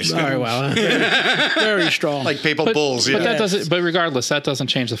anti-Mason. Very well, very strong, like papal bulls. But that doesn't. But regardless, that doesn't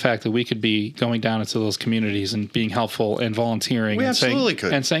change the fact that we could be going down into those communities and being helpful and volunteering. We absolutely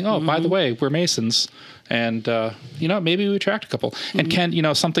could. And saying, "Oh, by the way, we're Masons." And, maybe we attract a couple. And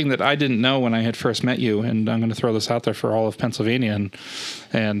Ken, something that I didn't know when I had first met you, and I'm going to throw this out there for all of Pennsylvania.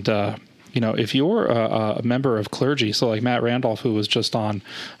 And if you're a member of clergy, so like Matt Randolph, who was just on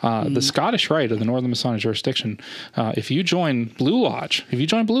the Scottish Rite of the Northern Masonic Jurisdiction, if you join Blue Lodge,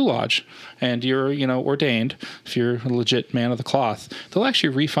 and you're, ordained, if you're a legit man of the cloth, they'll actually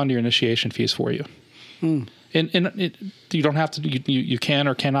refund your initiation fees for you. And you don't have to. You can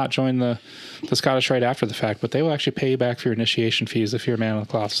or cannot join the Scottish Rite after the fact, but they will actually pay you back for your initiation fees if you're a man of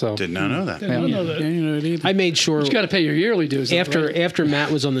the cloth. So did not know that. I don't know that. I made sure You got to pay your yearly dues. after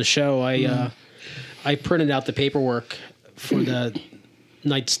Matt was on the show. I printed out the paperwork for the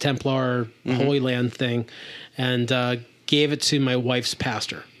Knights Templar Holy Land thing, and gave it to my wife's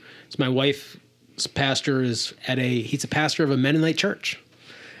pastor. So my wife's pastor is he's a pastor of a Mennonite church,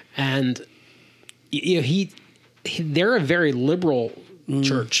 and they're a very liberal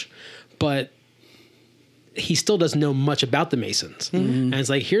church, but he still doesn't know much about the Masons. And it's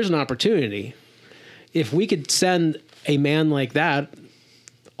like, here's an opportunity. If we could send a man like that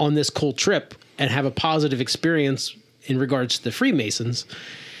on this cool trip and have a positive experience in regards to the Freemasons,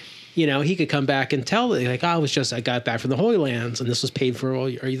 he could come back and tell, like, I got back from the Holy Lands and this was paid for.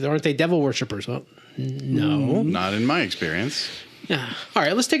 Aren't they devil worshippers? Well, no. Not in my experience. Yeah. All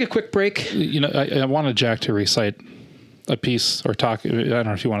right, let's take a quick break. I wanted Jack to recite a piece or talk. I don't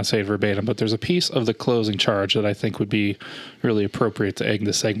know if you want to say it verbatim, but there's a piece of the closing charge that I think would be really appropriate to egg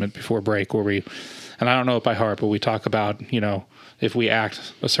the segment before break, where and I don't know it by heart, but we talk about, if we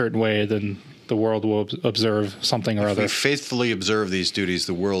act a certain way, then the world will observe something or other. If we faithfully observe these duties,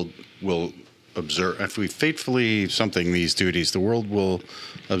 the world will observe. If we faithfully something these duties, the world will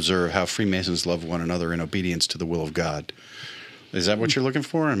observe how Freemasons love one another in obedience to the will of God. Is that what you're looking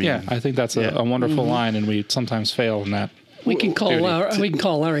for? I mean, yeah, I think that's a wonderful line, and we sometimes fail in that. We can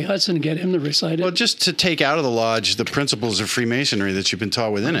call Larry Hudson and get him to recite it. Well, just to take out of the lodge the principles of Freemasonry that you've been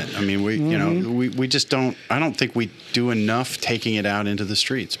taught within it. I mean, we just don't. I don't think we do enough taking it out into the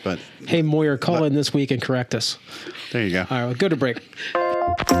streets. But hey, Moyer, call in this week and correct us. There you go. All right, we'll go to break.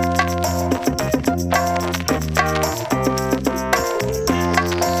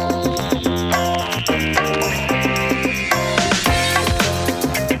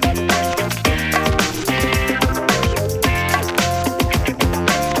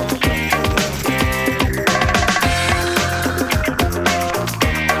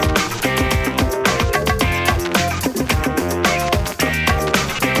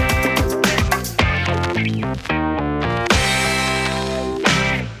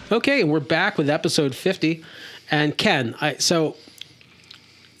 Okay, and we're back with episode 50. And Ken, so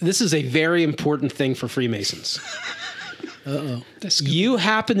this is a very important thing for Freemasons. Uh-oh. You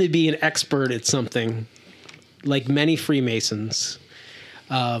happen to be an expert at something, like many Freemasons.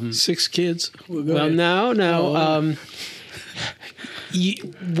 6 kids? Well, no.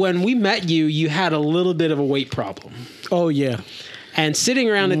 When we met you, you had a little bit of a weight problem. Oh, yeah. And sitting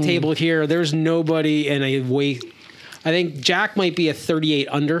around the table here, there's nobody in a weight. I think Jack might be a 38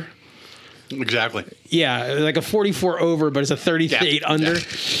 under. Exactly. Yeah, like a 44 over, but it's a 38 under.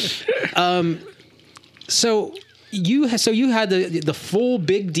 So you had the full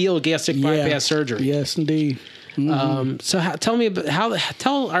big deal gastric bypass surgery. Yes, indeed. So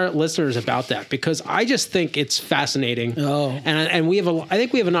tell our listeners about that, because I just think it's fascinating. Oh, and I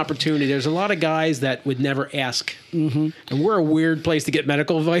think we have an opportunity. There's a lot of guys that would never ask, and we're a weird place to get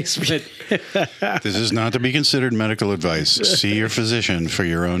medical advice. But this is not to be considered medical advice. See your physician for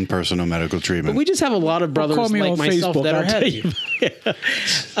your own personal medical treatment. But we just have a lot of brothers like myself Facebook, that are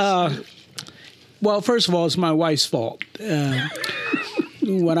I'll heavy. Well, first of all, it's my wife's fault.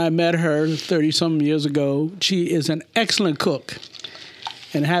 When I met her 30-some years ago, she is an excellent cook.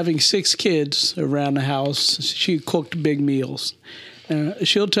 And having 6 kids around the house, she cooked big meals.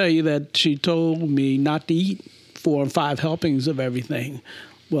 She'll tell you that she told me not to eat 4 and 5 helpings of everything.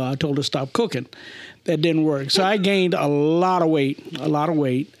 Well, I told her to stop cooking. That didn't work. So I gained a lot of weight.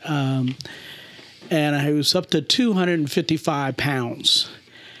 And I was up to 255 pounds.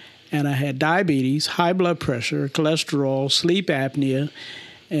 And I had diabetes, high blood pressure, cholesterol, sleep apnea,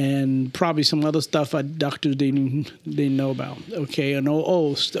 and probably some other stuff doctors didn't know about. Okay, and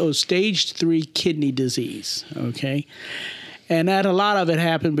stage 3 kidney disease. Okay, and that a lot of it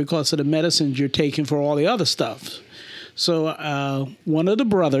happened because of the medicines you're taking for all the other stuff. So one of the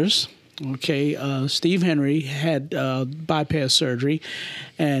brothers, Steve Henry, had bypass surgery,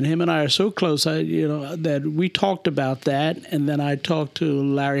 and him and I are so close, that we talked about that, and then I talked to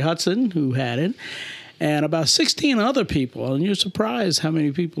Larry Hudson, who had it, and about 16 other people, and you're surprised how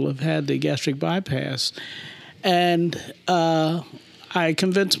many people have had the gastric bypass. And I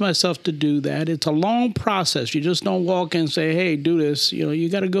convinced myself to do that. It's a long process. You just don't walk in and say, hey, do this. You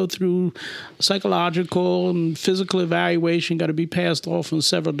got to go through psychological and physical evaluation, got to be passed off on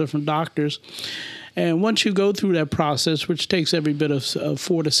several different doctors. And once you go through that process, which takes every bit of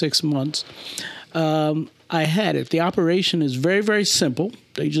 4 to 6 months, I had it. The operation is very, very simple.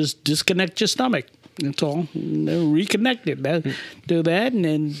 They just disconnect your stomach. That's all. They'll reconnect it. Do that. And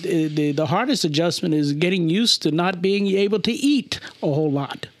then the hardest adjustment is getting used to not being able to eat a whole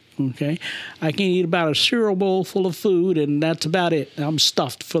lot. Okay? I can eat about a cereal bowl full of food, and that's about it. I'm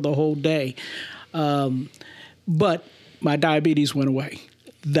stuffed for the whole day. But my diabetes went away.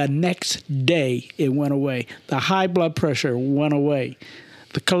 The next day, it went away. The high blood pressure went away.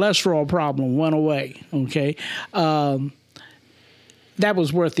 The cholesterol problem went away. Okay? That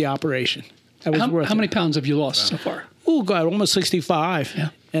was worth the operation. How many pounds have you lost so far? Oh God, almost 65. Yeah.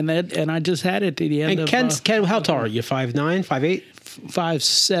 And I just had it at the end And of Ken, how tall are you? 5'9", 5'8"?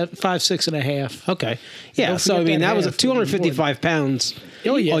 5'6.5". Okay. Yeah. Don't So I forget mean, that was half. 255 pounds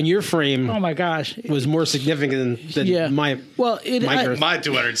Oh, yeah. on your frame. Oh my gosh. Was more significant than Yeah. my. Well, my girth. My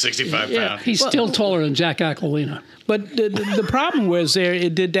 265 pounds. He's still taller than Jack Aquilina. But the problem was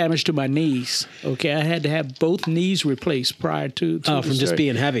it did damage to my knees. Okay, I had to have both knees replaced prior to from the just surgery.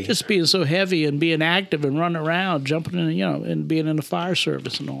 being heavy. Just being so heavy and being active and running around, jumping in, and being in the fire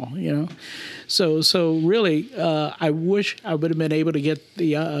service and all, So really, I wish I would have been able to get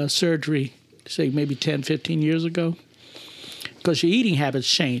the surgery, say maybe 10, 15 years ago. Because your eating habits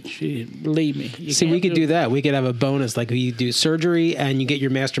change. Believe me. See, we could do that. We could have a bonus, like we do surgery and you get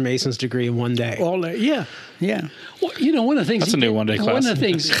your Master Mason's degree in one day. all that. Yeah. Well, one of the things That's a new one-day class. One of the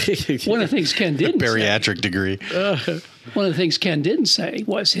things Ken didn't say. Bariatric degree. One of the things Ken didn't say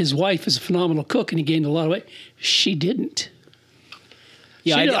was his wife is a phenomenal cook and he gained a lot of weight. She didn't.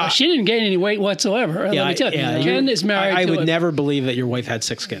 Yeah, She didn't gain any weight whatsoever. Let me tell you. Ken is married I to would a never believe that your wife had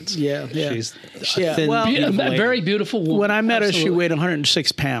 6 kids. Yeah. She's a Yeah, thin, well, beautiful lady. very beautiful woman. When I met her, she Absolutely. weighed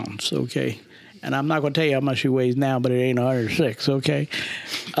 106 pounds, okay? And I'm not going to tell you how much she weighs now, but it ain't 106, okay?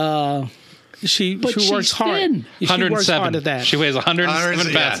 She But she's works hard. thin. She works hard at that. She weighs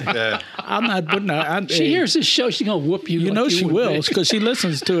 107 pounds. Yeah. I'm not putting her... She hears this show, she's going to whoop you. You like know she would will, me. because she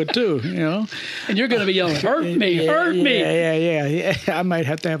listens to it too, And you're going to be yelling, hurt me, hurt me. Yeah. I might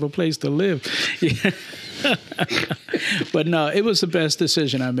have to have a place to live. Yeah. But no, it was the best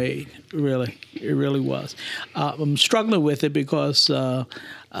decision I made, really. It really was. I'm struggling with it because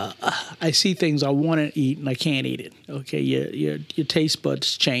I see things I want to eat and I can't eat it. Okay, your taste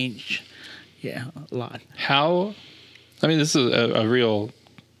buds change. Yeah, a lot. This is a real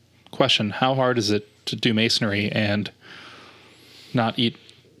question. How hard is it to do masonry and not eat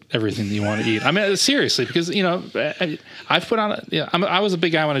everything that you want to eat? I mean, seriously, because, I've put on, I was a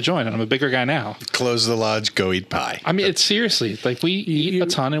big guy when I joined, and I'm a bigger guy now. Close the lodge, go eat pie. I mean, it's seriously, like, we eat a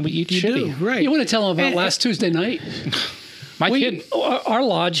ton and we eat shitty. Do, right. You want to tell them about last Tuesday night? Kid. Our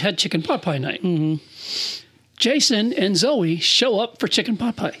lodge had chicken pot pie night. Mm-hmm. Jason and Zoe show up for chicken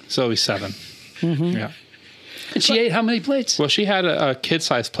pot pie. Zoe's 7. Mm-hmm. Yeah. And she ate how many plates? Well, she had a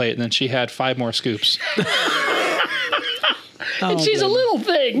kid-sized plate, and then she had 5 more scoops. And she's a little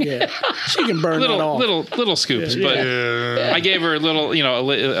thing. Yeah. She can burn that off. little scoops, but I gave her a little,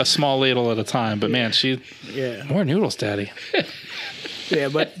 a small ladle at a time. But man, more noodles, Daddy. Yeah,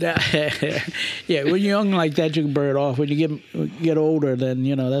 but when you're young like that, you can burn it off. When you get older, then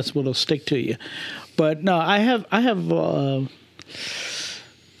that's what'll stick to you. But no,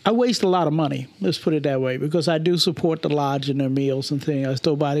 I waste a lot of money. Let's put it that way, because I do support the lodge and their meals and things. I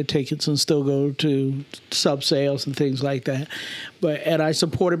still buy the tickets and still go to sub sales and things like that. And I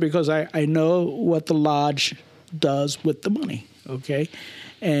support it because I know what the lodge does with the money. Okay,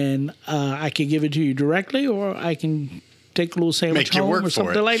 and I can give it to you directly, or I can take a little sandwich Make you home work or for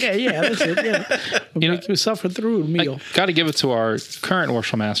something it. like that. Yeah, that's it. Yeah, make you suffer through the meal. Got to give it to our current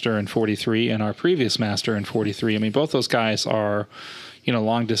Orshel master in 43 and our previous master in 43. I mean, both those guys are,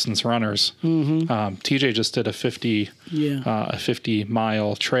 long distance runners. Mm-hmm. TJ just did a 50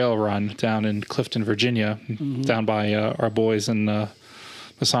 mile trail run down in Clifton, Virginia, down by our boys in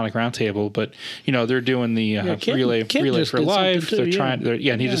Masonic Roundtable. But they're doing the relay just for did life. something too, They're trying.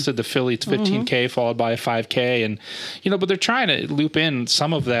 And he just did the Philly 15K followed by a 5K, and but they're trying to loop in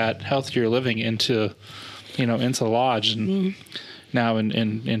some of that healthier living into the lodge and. Now,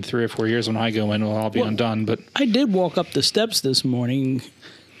 in 3 or 4 years, when I go in, it'll all be undone. But I did walk up the steps this morning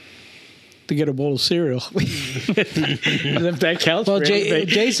to get a bowl of cereal. If that counts. Well, for anything.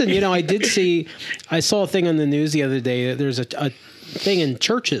 Jason, I saw a thing on the news the other day that there's a thing in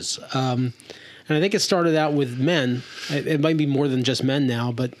churches, and I think it started out with men. It might be more than just men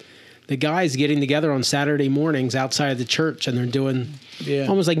now, but the guys getting together on Saturday mornings outside of the church, and they're doing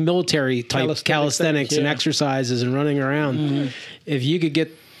almost like military type calisthenics and exercises and running around. If you could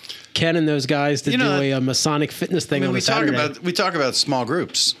get Ken and those guys to do a Masonic fitness thing on a Saturday. We talk about small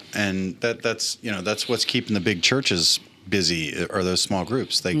groups, and that's what's keeping the big churches busy, are those small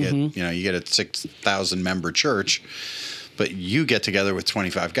groups. They get you get a 6,000 member church, but you get together with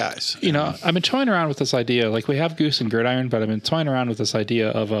 25 guys. I've been toying around with this idea. Like, we have Goose and Gridiron, but I've been toying around with this idea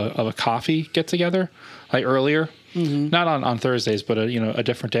of a coffee get together, like earlier. Not on Thursdays, but a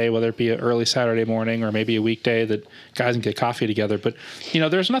different day, whether it be an early Saturday morning or maybe a weekday that guys can get coffee together. But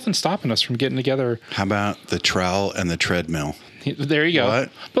there's nothing stopping us from getting together. How about the trowel and the treadmill? There you go. What?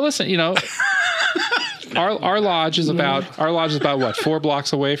 But listen, our lodge is about what, 4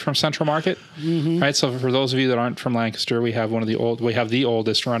 blocks away from Central Market, right? So for those of you that aren't from Lancaster, we have the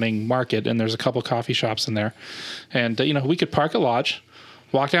oldest running market, and there's a couple coffee shops in there, and we could park at Lodge,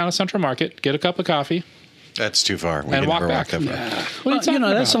 walk down to Central Market, get a cup of coffee. That's too far. And walk back. That far. What are you talking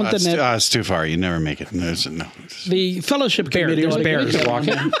about? That's something It's too far. You never make it. No. The fellowship committee. There's bears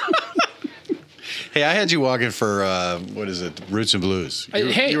walking. Hey, I had you walking for what is it? Roots and Blues.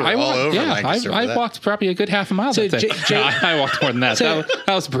 You were I all walked. over Yeah, Lancaster. I walked probably a good half a mile. So that day. I walked more than that. So-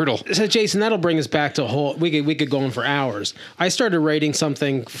 that was brutal. So, Jason, that'll bring us back to a whole. We could go on for hours. I started writing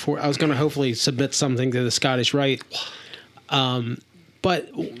something I was going to hopefully submit something to the Scottish Rite, but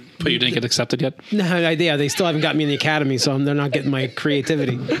But you didn't get accepted yet? no idea. They still haven't got me in the academy, so they're not getting my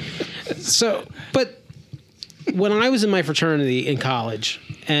creativity. So, but when I was in my fraternity in college,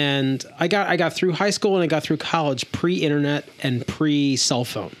 and I got through high school and I got through college pre-internet and pre-cell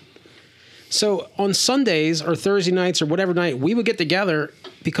phone. So on Sundays or Thursday nights or whatever night, we would get together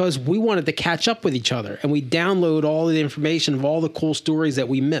because we wanted to catch up with each other, and we download all the information of all the cool stories that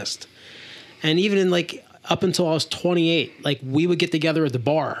we missed. And even up until I was 28, we would get together at the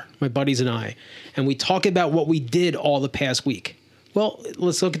bar, my buddies and I, and we talk about what we did all the past week. Well,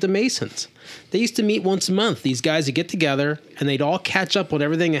 let's look at the Masons. They used to meet once a month. These guys would get together and they'd all catch up on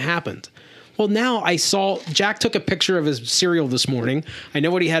everything that happened. Well, now I saw Jack took a picture of his cereal this morning. I know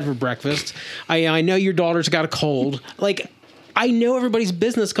what he had for breakfast. I know your daughter's got a cold. I know everybody's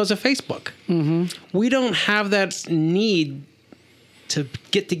business because of Facebook. We don't have that need to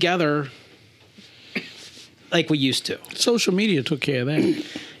get together like we used to. Social media took care of that.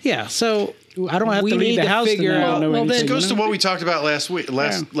 Yeah, so I don't have to leave the house to figure out. know anything. It goes to what we talked about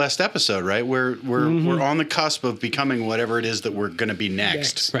last episode, right? We're on the cusp of becoming whatever it is that we're going to be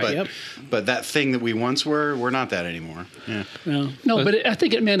next. Right. But that thing that we once we're not that anymore. Yeah. No, but I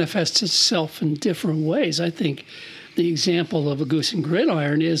think it manifests itself in different ways. I think the example of a Goose and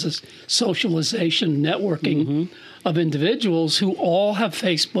Gridiron is a socialization, networking of individuals who all have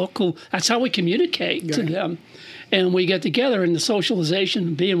Facebook. That's how we communicate to them. And we get together, and the socialization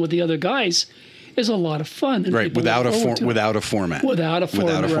and being with the other guys is a lot of fun. And Right, without a format. Without a format.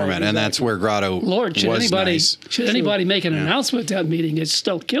 Right, and that's where Grotto Lord, should was anybody nice. should anybody make an announcement at that meeting, it'd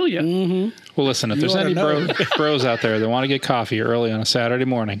still kill you. Well, listen, if there's any bros out there that want to get coffee early on a Saturday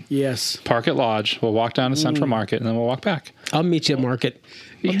morning, Yes. park at Lodge. We'll walk down to Central Market, and then we'll walk back. I'll meet you at Market.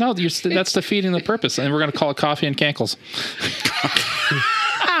 Well, no, that's defeating the purpose. And we're going to call it Coffee and Cankles.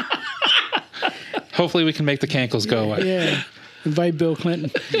 Hopefully we can make the cankles go away. Yeah. Invite Bill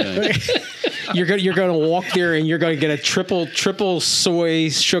Clinton. You're going to walk there and you're going to get a triple soy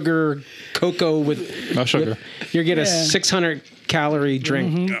sugar cocoa with No sugar. You're going to get a 600 calorie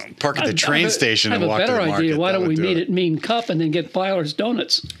drink. Park at the train station and walk to the I have a better market. idea. Why That don't we would do meet it. at Mean Cup and then get Byler's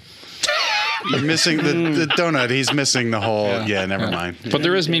Donuts? You're missing the donut. He's missing the whole. Yeah, never mind. But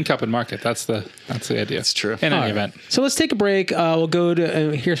there is Mean Cup and Market. That's the idea. That's true. In any event. So let's take a break. We'll go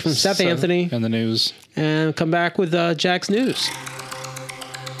to hear from Seth Anthony And the news. and come back with Jack's news.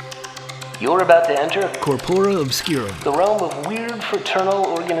 You're about to enter Corpora Obscura. the realm of weird fraternal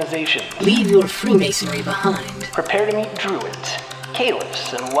organization. Leave your Freemasonry behind. Prepare to meet druids,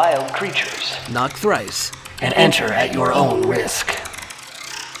 caliphs, and wild creatures. Knock thrice. And enter at your own risk.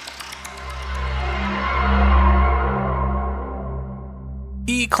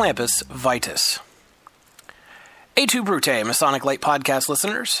 E. Clampus Vitus. Et Brute, Masonic Light podcast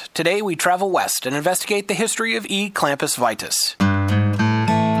listeners. Today we travel west and investigate the history of E. Clampus Vitus.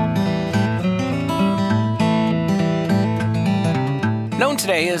 Known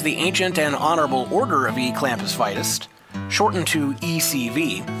today as the Ancient and Honorable Order of E. Clampus Vitus, shortened to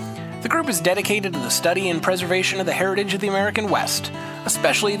ECV, the group is dedicated to the study and preservation of the heritage of the American West,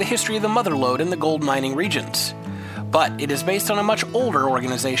 especially the history of the Mother Lode and the gold mining regions. But it is based on a much older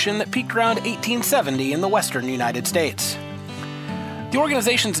organization that peaked around 1870 in the western United States. The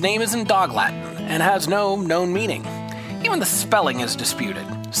organization's name is in Dog Latin and has no known meaning. Even the spelling is disputed.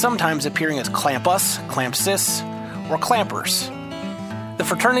 sometimes appearing as Clampus, Clampsis, or Clampers. The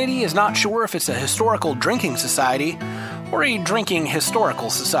fraternity is not sure if it's a historical drinking society or a drinking historical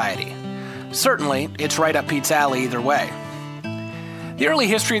society. Certainly, it's right up Pete's alley either way. The early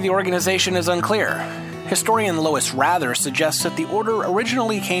history of the organization is unclear. Historian Lois Rather suggests that the order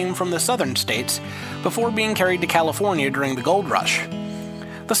originally came from the southern states before being carried to California during the gold rush.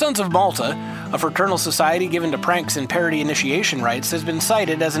 The Sons of Malta, a fraternal society given to pranks and parody initiation rites, has been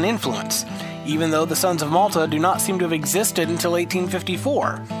cited as an influence, even though the Sons of Malta do not seem to have existed until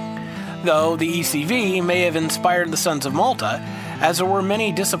 1854. Though the ECV may have inspired the Sons of Malta, as there were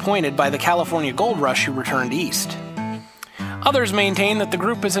many disappointed by the California gold rush who returned east. Others maintain that the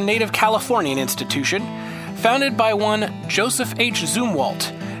group is a native Californian institution, founded by one Joseph H.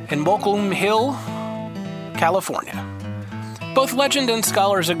 Zumwalt in Mokelumne Hill, California. Both legend and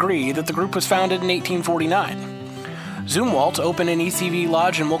scholars agree that the group was founded in 1849. Zumwalt opened an ECV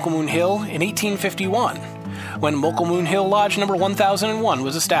lodge in Mokelumne Hill in 1851, when Mokelumne Hill Lodge number 1001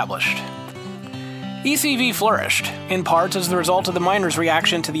 was established. ECV flourished, in part as the result of the miners'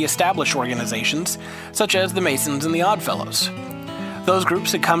 reaction to the established organizations, such as the Masons and the Oddfellows. Those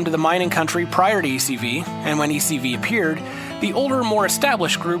groups had come to the mining country prior to ECV, and when ECV appeared, the older, more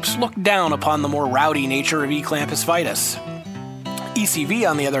established groups looked down upon the more rowdy nature of Eclampus Vitus. ECV,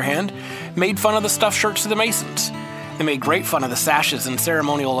 on the other hand, made fun of the stuffed shirts of the Masons. They made great fun of the sashes and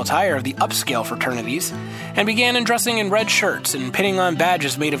ceremonial attire of the upscale fraternities, and began dressing in red shirts and pinning on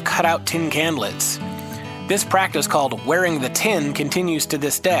badges made of cut-out tin can lids. This practice, called wearing the tin, continues to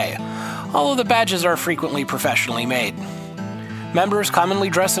this day, although the badges are frequently professionally made. Members commonly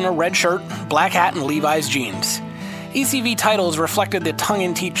dress in a red shirt, black hat, and Levi's jeans. ECV titles reflected the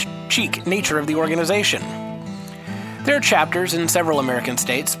tongue-in-cheek nature of the organization. There are chapters in several American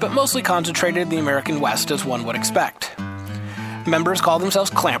states, but mostly concentrated in the American West, as one would expect. Members call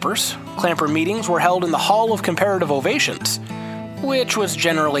themselves Clampers. Clamper meetings were held in the Hall of Comparative Ovations, which was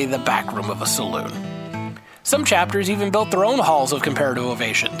generally the back room of a saloon. Some chapters even built their own halls of comparative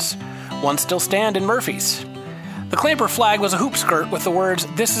ovations. One still stand in Murphy's. The Clamper flag was a hoop skirt with the words,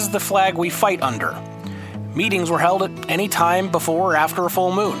 "This is the flag we fight under." Meetings were held at any time before or after a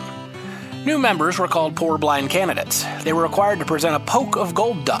full moon. New members were called poor blind candidates. They were required to present a poke of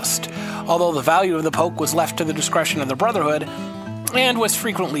gold dust, although the value of the poke was left to the discretion of the Brotherhood, and was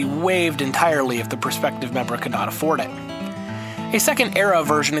frequently waived entirely if the prospective member could not afford it. A second-era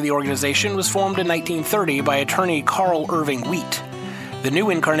version of the organization was formed in 1930 by attorney Carl Irving Wheat. The new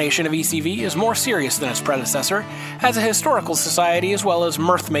incarnation of ECV is more serious than its predecessor, as a historical society as well as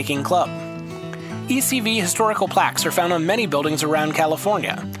mirth-making club. ECV historical plaques are found on many buildings around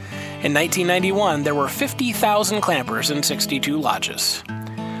California. In 1991, there were 50,000 Clampers in 62 lodges.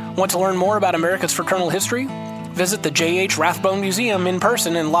 Want to learn more about America's fraternal history? Visit the J.H. Rathbone Museum in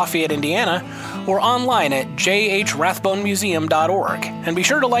person in Lafayette, Indiana, or online at jhrathbonemuseum.org. And be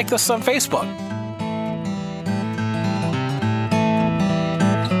sure to like us on Facebook.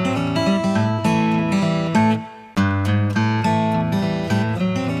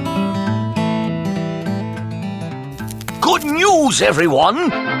 Good news, everyone!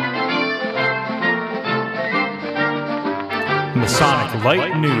 Masonic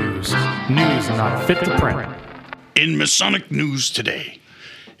Light News. News not fit to print. In Masonic news today,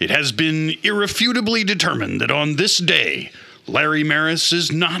 it has been irrefutably determined that on this day, Larry Maris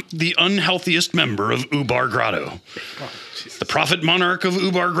is not the unhealthiest member of Ubar Grotto. The prophet monarch of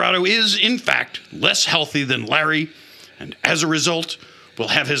Ubar Grotto is, in fact, less healthy than Larry, and as a result, will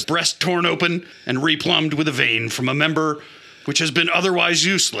have his breast torn open and replumbed with a vein from a member which has been otherwise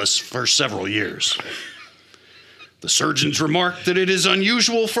useless for several years. The surgeons remarked that it is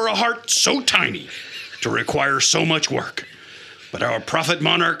unusual for a heart so tiny to require so much work, but our prophet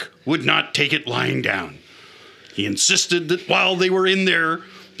monarch would not take it lying down. He insisted that while they were in there,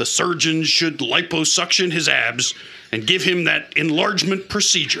 the surgeons should liposuction his abs and give him that enlargement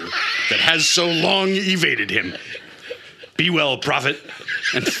procedure that has so long evaded him. Be well, prophet,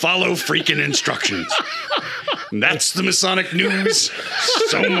 and follow freaking instructions. And that's the Masonic news.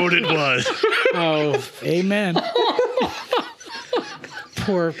 So mote it was. Oh, Amen.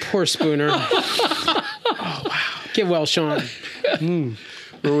 poor Spooner. Oh, wow. Get well, Sean.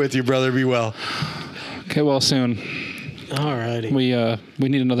 We're with you, brother. Be well. Okay, well, soon. All righty. We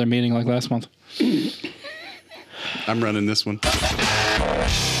need another meeting like last month. I'm running this one.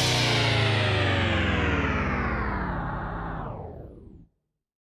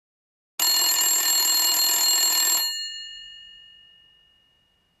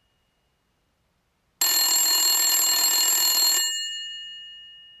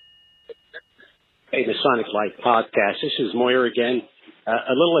 Hey, Masonic Light Podcast. This is Moyer again.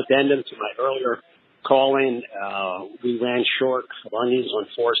 A little addendum to my earlier call-in. We ran short of onions on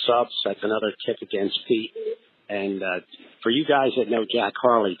 4 subs. That's another tip against Pete. And for you guys that know Jack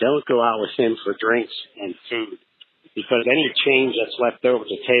Harley, don't go out with him for drinks and food, because any change that's left over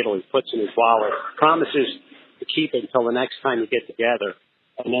the table he puts in his wallet, promises to keep it until the next time you get together,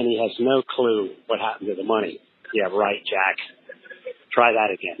 and then he has no clue what happened to the money. Yeah, right, Jack. Try that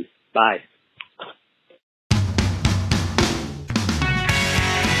again. Bye.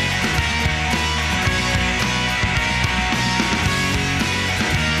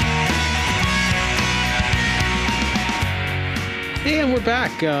 And we're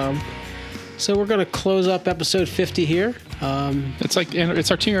back. So we're going to close up episode 50 here. It's our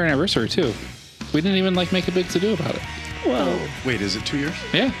 2-year anniversary too. We didn't even make a big to do about it. Well, wait, is it 2 years?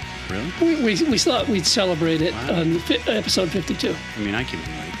 Yeah. Really? We thought we'd celebrate it on episode 52. I mean, I can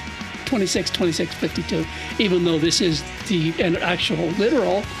be late. 26, 52. Even though this is the actual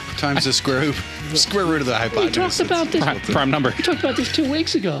literal times the square root of the hypotenuse. We talked about this prime number. We talked about this 2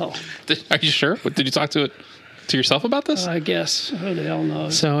 weeks ago. Are you sure? Did you talk to yourself about this? I guess. Who the hell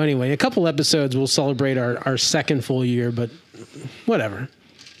knows? So anyway, a couple episodes we'll celebrate our second full year, but whatever.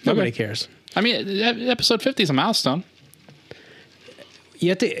 Nobody cares. I mean, episode 50 is a milestone.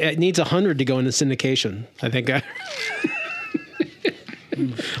 It needs 100 to go into syndication. I think.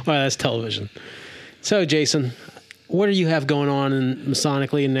 Well, that's television. So, Jason, what do you have going on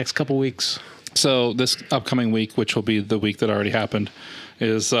Masonically in the next couple weeks? So this upcoming week, which will be the week that already happened,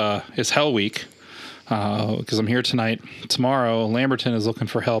 is Hell Week. Because I'm here tonight. Tomorrow, Lamberton is looking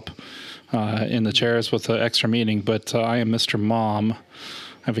for help in the chairs with the extra meeting, but I am Mr. Mom.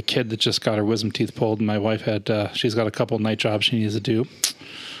 I have a kid that just got her wisdom teeth pulled, and my wife she's got a couple night jobs she needs to do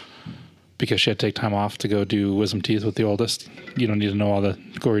because she had to take time off to go do wisdom teeth with the oldest. You don't need to know all the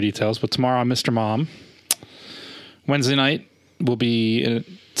gory details, but tomorrow I'm Mr. Mom. Wednesday night will be a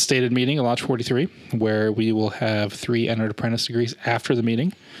stated meeting at Lodge 43, where we will have 3 entered apprentice degrees after the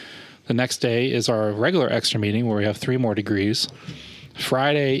meeting. The next day is our regular extra meeting where we have 3 more degrees.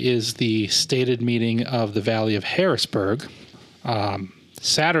 Friday is the stated meeting of the Valley of Harrisburg.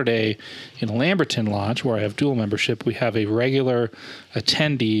 Saturday in Lamberton Lodge, where I have dual membership, we have a regular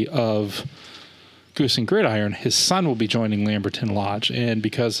attendee of Goose and Gridiron. His son will be joining Lamberton Lodge, and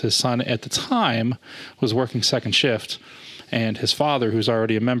because his son at the time was working second shift, and his father, who's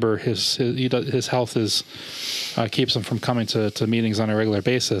already a member, his health keeps him from coming to meetings on a regular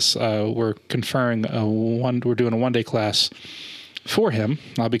basis. We're doing a 1-day class for him.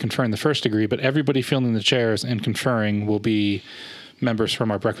 I'll be conferring the first degree, but everybody filling the chairs and conferring will be members from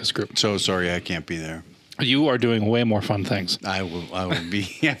our breakfast group. So sorry I can't be there. You are doing way more fun things. I will be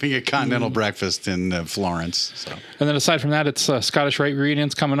having a continental breakfast in Florence. So. And then aside from that, it's Scottish Rite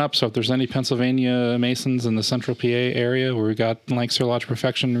reunions coming up. So if there's any Pennsylvania Masons in the central PA area, where we got Lancaster Lodge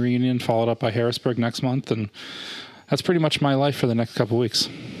Perfection reunion, followed up by Harrisburg next month. And that's pretty much my life for the next couple of weeks.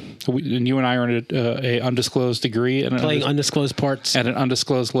 And you and I are in a undisclosed degree. Playing undisclosed parts. At an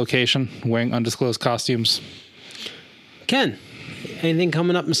undisclosed location, wearing undisclosed costumes. Ken, anything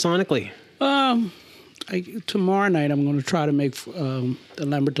coming up Masonically? Tomorrow night I'm going to try to make the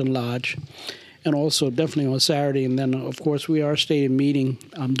Lamberton Lodge, and also definitely on Saturday. And then, of course, we are stated meeting.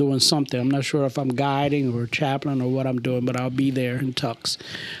 I'm doing something. I'm not sure if I'm guiding or chaplain or what I'm doing, but I'll be there in tux,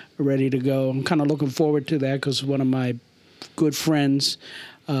 ready to go. I'm kind of looking forward to that because one of my good friends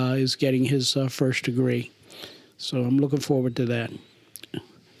is getting his first degree. So I'm looking forward to that.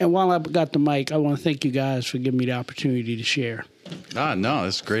 And while I've got the mic, I want to thank you guys for giving me the opportunity to share. No,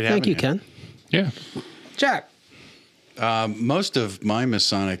 it's great having you. Thank you, Ken. Yeah. Jack. Most of my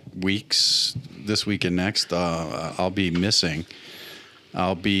Masonic weeks, this week and next, I'll be missing.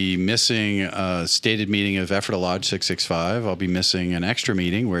 I'll be missing a stated meeting of Ephrata Lodge 665. I'll be missing an extra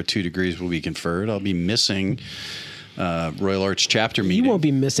meeting where 2 degrees will be conferred. I'll be missing Royal Arch chapter meeting. You won't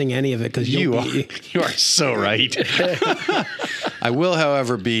be missing any of it because you are so right. I will,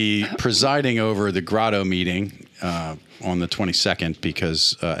 however, be presiding over the Grotto meeting on the 22nd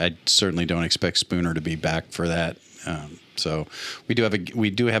because I certainly don't expect Spooner to be back for that. So we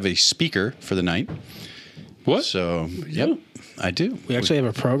do have a speaker for the night. What? So yep, I do. We actually have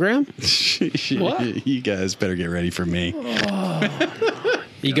a program. What? You guys better get ready for me.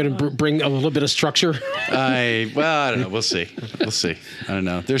 You going to bring a little bit of structure? I don't know. We'll see. I don't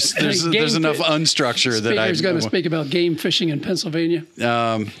know. There's enough unstructure that I. Speaker's going to speak about game fishing in Pennsylvania.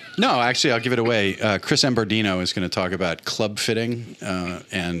 No, actually, I'll give it away. Chris Embardino is going to talk about club fitting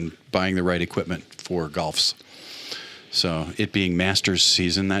and buying the right equipment for golfs. So it being Masters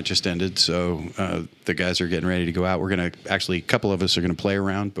season, that just ended. So the guys are getting ready to go out. We're going to a couple of us are going to play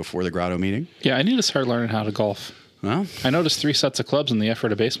around before the Grotto meeting. Yeah, I need to start learning how to golf. Well, I noticed 3 sets of clubs in the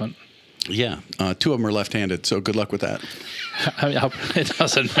Ephrata basement. Yeah, 2 of them are left-handed, so good luck with that. I mean, it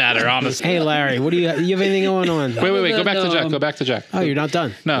doesn't matter, honestly. Hey, Larry, what do you have anything going on? Wait. Go back to Jack. Go back to Jack. Oh, you're not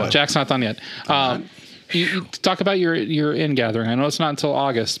done. No, Jack's not done yet. You talk about your in-gathering. I know it's not until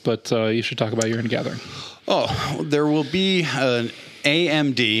August, but you should talk about your in-gathering. Oh, there will be an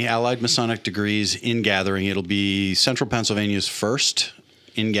AMD, Allied Masonic Degrees, in-gathering. It'll be Central Pennsylvania's first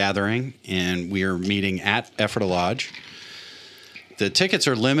in-gathering, and we are meeting at Ephrata Lodge. The tickets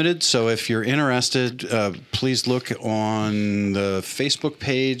are limited, so if you're interested, please look on the Facebook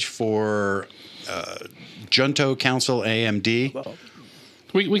page for Junto Council AMD.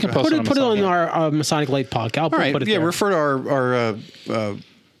 We can post put it on our Masonic Light podcast. All right, put it yeah, there. refer to our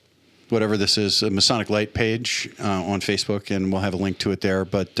whatever this is, a Masonic Light page on Facebook, and we'll have a link to it there.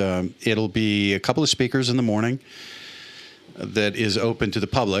 But it'll be a couple of speakers in the morning that is open to the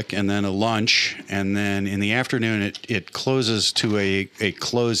public, and then a lunch, and then in the afternoon it closes to a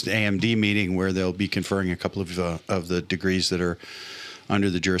closed AMD meeting where they'll be conferring a couple of the degrees that are under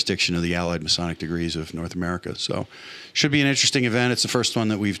the jurisdiction of the Allied Masonic Degrees of North America. So should be an interesting event. It's the first one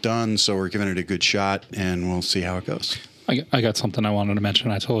that we've done, so we're giving it a good shot, and we'll see how it goes. I got something I wanted to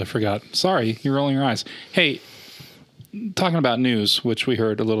mention. I totally forgot. Sorry, you're rolling your eyes. Hey, talking about news, which we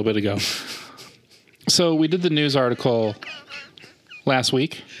heard a little bit ago. So we did the news article last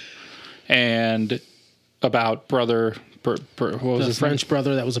week, and about brother, what was his French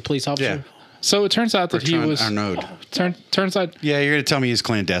brother that was a police officer. Yeah. So it turns out that he was. Arnaud. Turns out. Yeah, you're going to tell me he's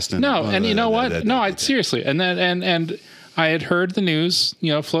clandestine. No, and you know what? No, seriously. And then and I had heard the news,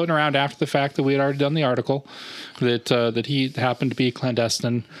 floating around after the fact that we had already done the article that he happened to be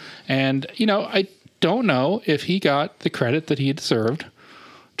clandestine, and I don't know if he got the credit that he deserved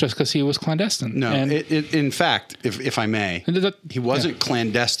just because he was clandestine. No, and in fact, if I may, he wasn't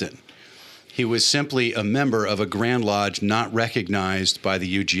clandestine. He was simply a member of a Grand Lodge not recognized by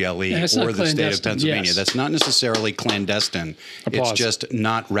the UGLE or the state of Pennsylvania. Yes. That's not necessarily clandestine. Applause. It's just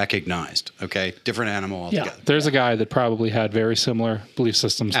not recognized. Okay? Different animal altogether. Yeah. there's a guy that probably had very similar belief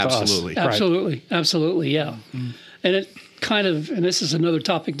systems Absolutely. to us. Absolutely, yeah. And it kind of, and this is another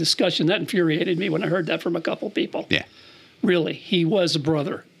topic discussion, that infuriated me when I heard that from a couple people. Yeah. Really, he was a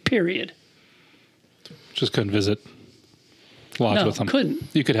brother, period. Just couldn't visit lodge No, with him. couldn't.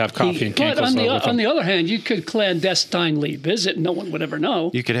 You could have coffee and But cankles with on him. the other hand, you could clandestinely visit, no one would ever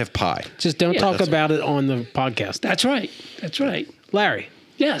know. You could have pie. Just don't Yeah. talk about it on the podcast. That's right. Larry,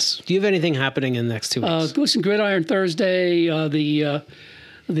 Yes. do you have anything happening in the next 2 weeks? Goose and Gridiron Thursday, the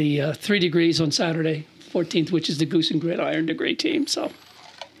 3 degrees on Saturday, 14th, which is the Goose and Gridiron degree team. So,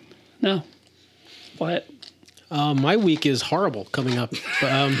 no. Quiet. My week is horrible coming up.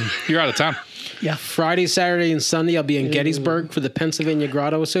 You're out of town. Yeah. Friday, Saturday, and Sunday, I'll be in Gettysburg for the Pennsylvania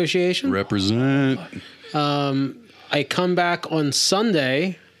Grotto Association. Represent. I come back on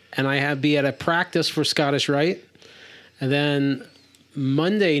Sunday, and I be at a practice for Scottish Rite. And then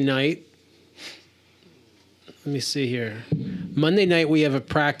Monday night, let me see here. Monday night, we have a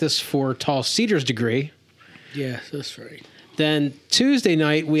practice for Tall Cedars degree. Yes, that's right. Then Tuesday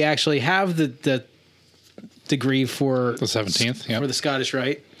night, we actually have the degree for The 17th, yep. for the Scottish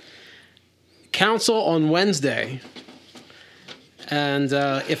Rite. Council on Wednesday. And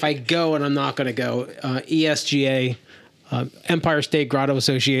if I go, and I'm not going to go, ESGA, Empire State Grotto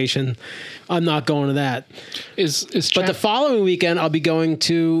Association, I'm not going to that. But the following weekend, I'll be going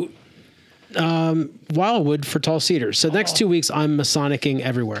to Wildwood for Tall Cedars. So the next 2 weeks, I'm Masonicking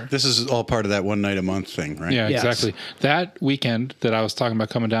everywhere. This is all part of that one night a month thing, right? Yeah, Yes. exactly. That weekend that I was talking about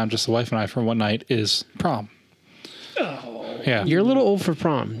coming down, just the wife and I for one night, is prom. Oh. Yeah. You're a little old for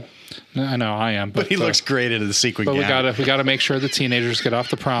prom. I know I am, But he looks great in the sequin But gown. we gotta make sure the teenagers get off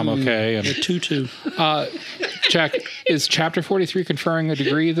the prom okay. And The tutu. Jack, is Chapter 43 conferring a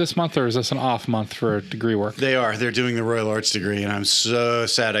degree this month, or is this an off month for degree work? They are. They're doing the Royal Arts degree, and I'm so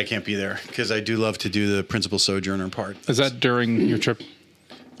sad I can't be there because I do love to do the principal sojourner part. Is that during your trip?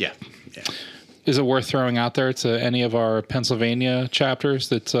 Yeah. Is it worth throwing out there to any of our Pennsylvania chapters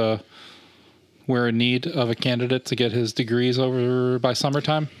that we're in need of a candidate to get his degrees over by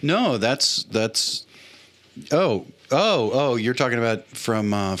summertime? No, that's. Oh, you're talking about from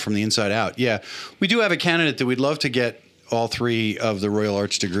the inside out. Yeah, we do have a candidate that we'd love to get all 3 of the Royal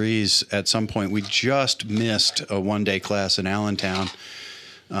Arts degrees at some point. We just missed a one-day class in Allentown,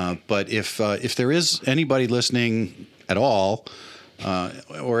 but if there is anybody listening at all,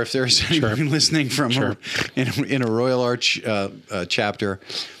 or if there's anybody listening from in a Royal Arch chapter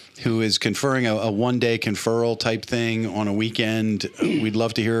who is conferring a one-day conferral type thing on a weekend, we'd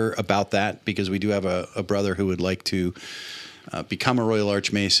love to hear about that because we do have a brother who would like to become a Royal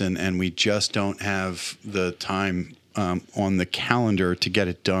Archmason, and we just don't have the time on the calendar to get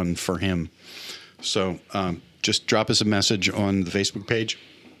it done for him. So just drop us a message on the Facebook page,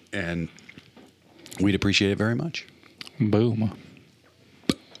 and we'd appreciate it very much. Boom.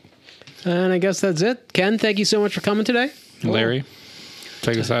 And I guess that's it. Ken, thank you so much for coming today. Larry,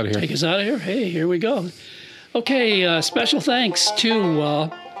 take us out of here. Take us out of here. Hey, here we go. Okay, special thanks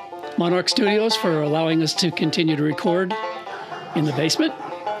to Monarch Studios for allowing us to continue to record in the basement.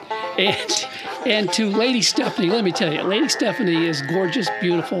 And to Lady Stephanie, let me tell you, Lady Stephanie is gorgeous,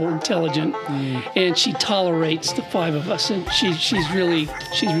 beautiful, intelligent, and she tolerates the five of us. And she's really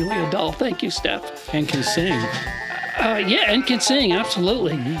a doll. Thank you, Steph. And can sing. Yeah, and can sing,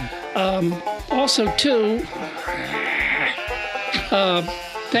 absolutely. Also, too,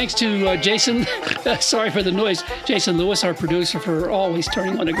 thanks to Jason, sorry for the noise, Jason Lewis, our producer, for always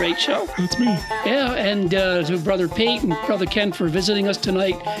turning on a great show. That's me. Yeah, and to Brother Pete and Brother Ken for visiting us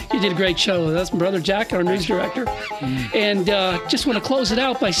tonight. You did a great show. That's Brother Jack, our news director. And just want to close it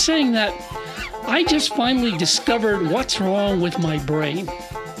out by saying that I just finally discovered what's wrong with my brain.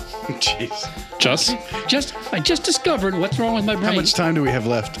 Jeez. I just discovered what's wrong with my brain. How much time do we have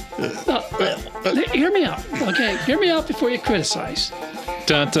left? Hear me out, okay? Hear me out before you criticize.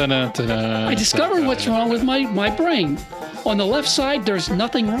 I discovered what's wrong with my brain. On the left side, there's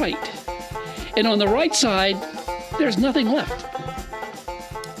nothing right. And on the right side, there's nothing left.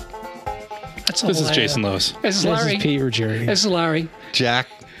 That's all. This is Jason Lewis. This is Larry. This is Pete Ruggieri. This is Larry. Jack.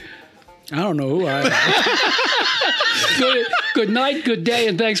 I don't know who I am. Good night, good day,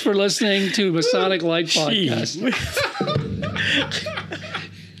 and thanks for listening to Masonic Light Podcast.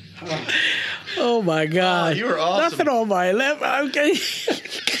 Oh my God! You were awesome. Nothing on my left. Okay.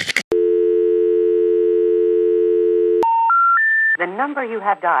 The number you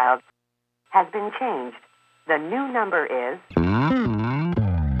have dialed has been changed. The new number is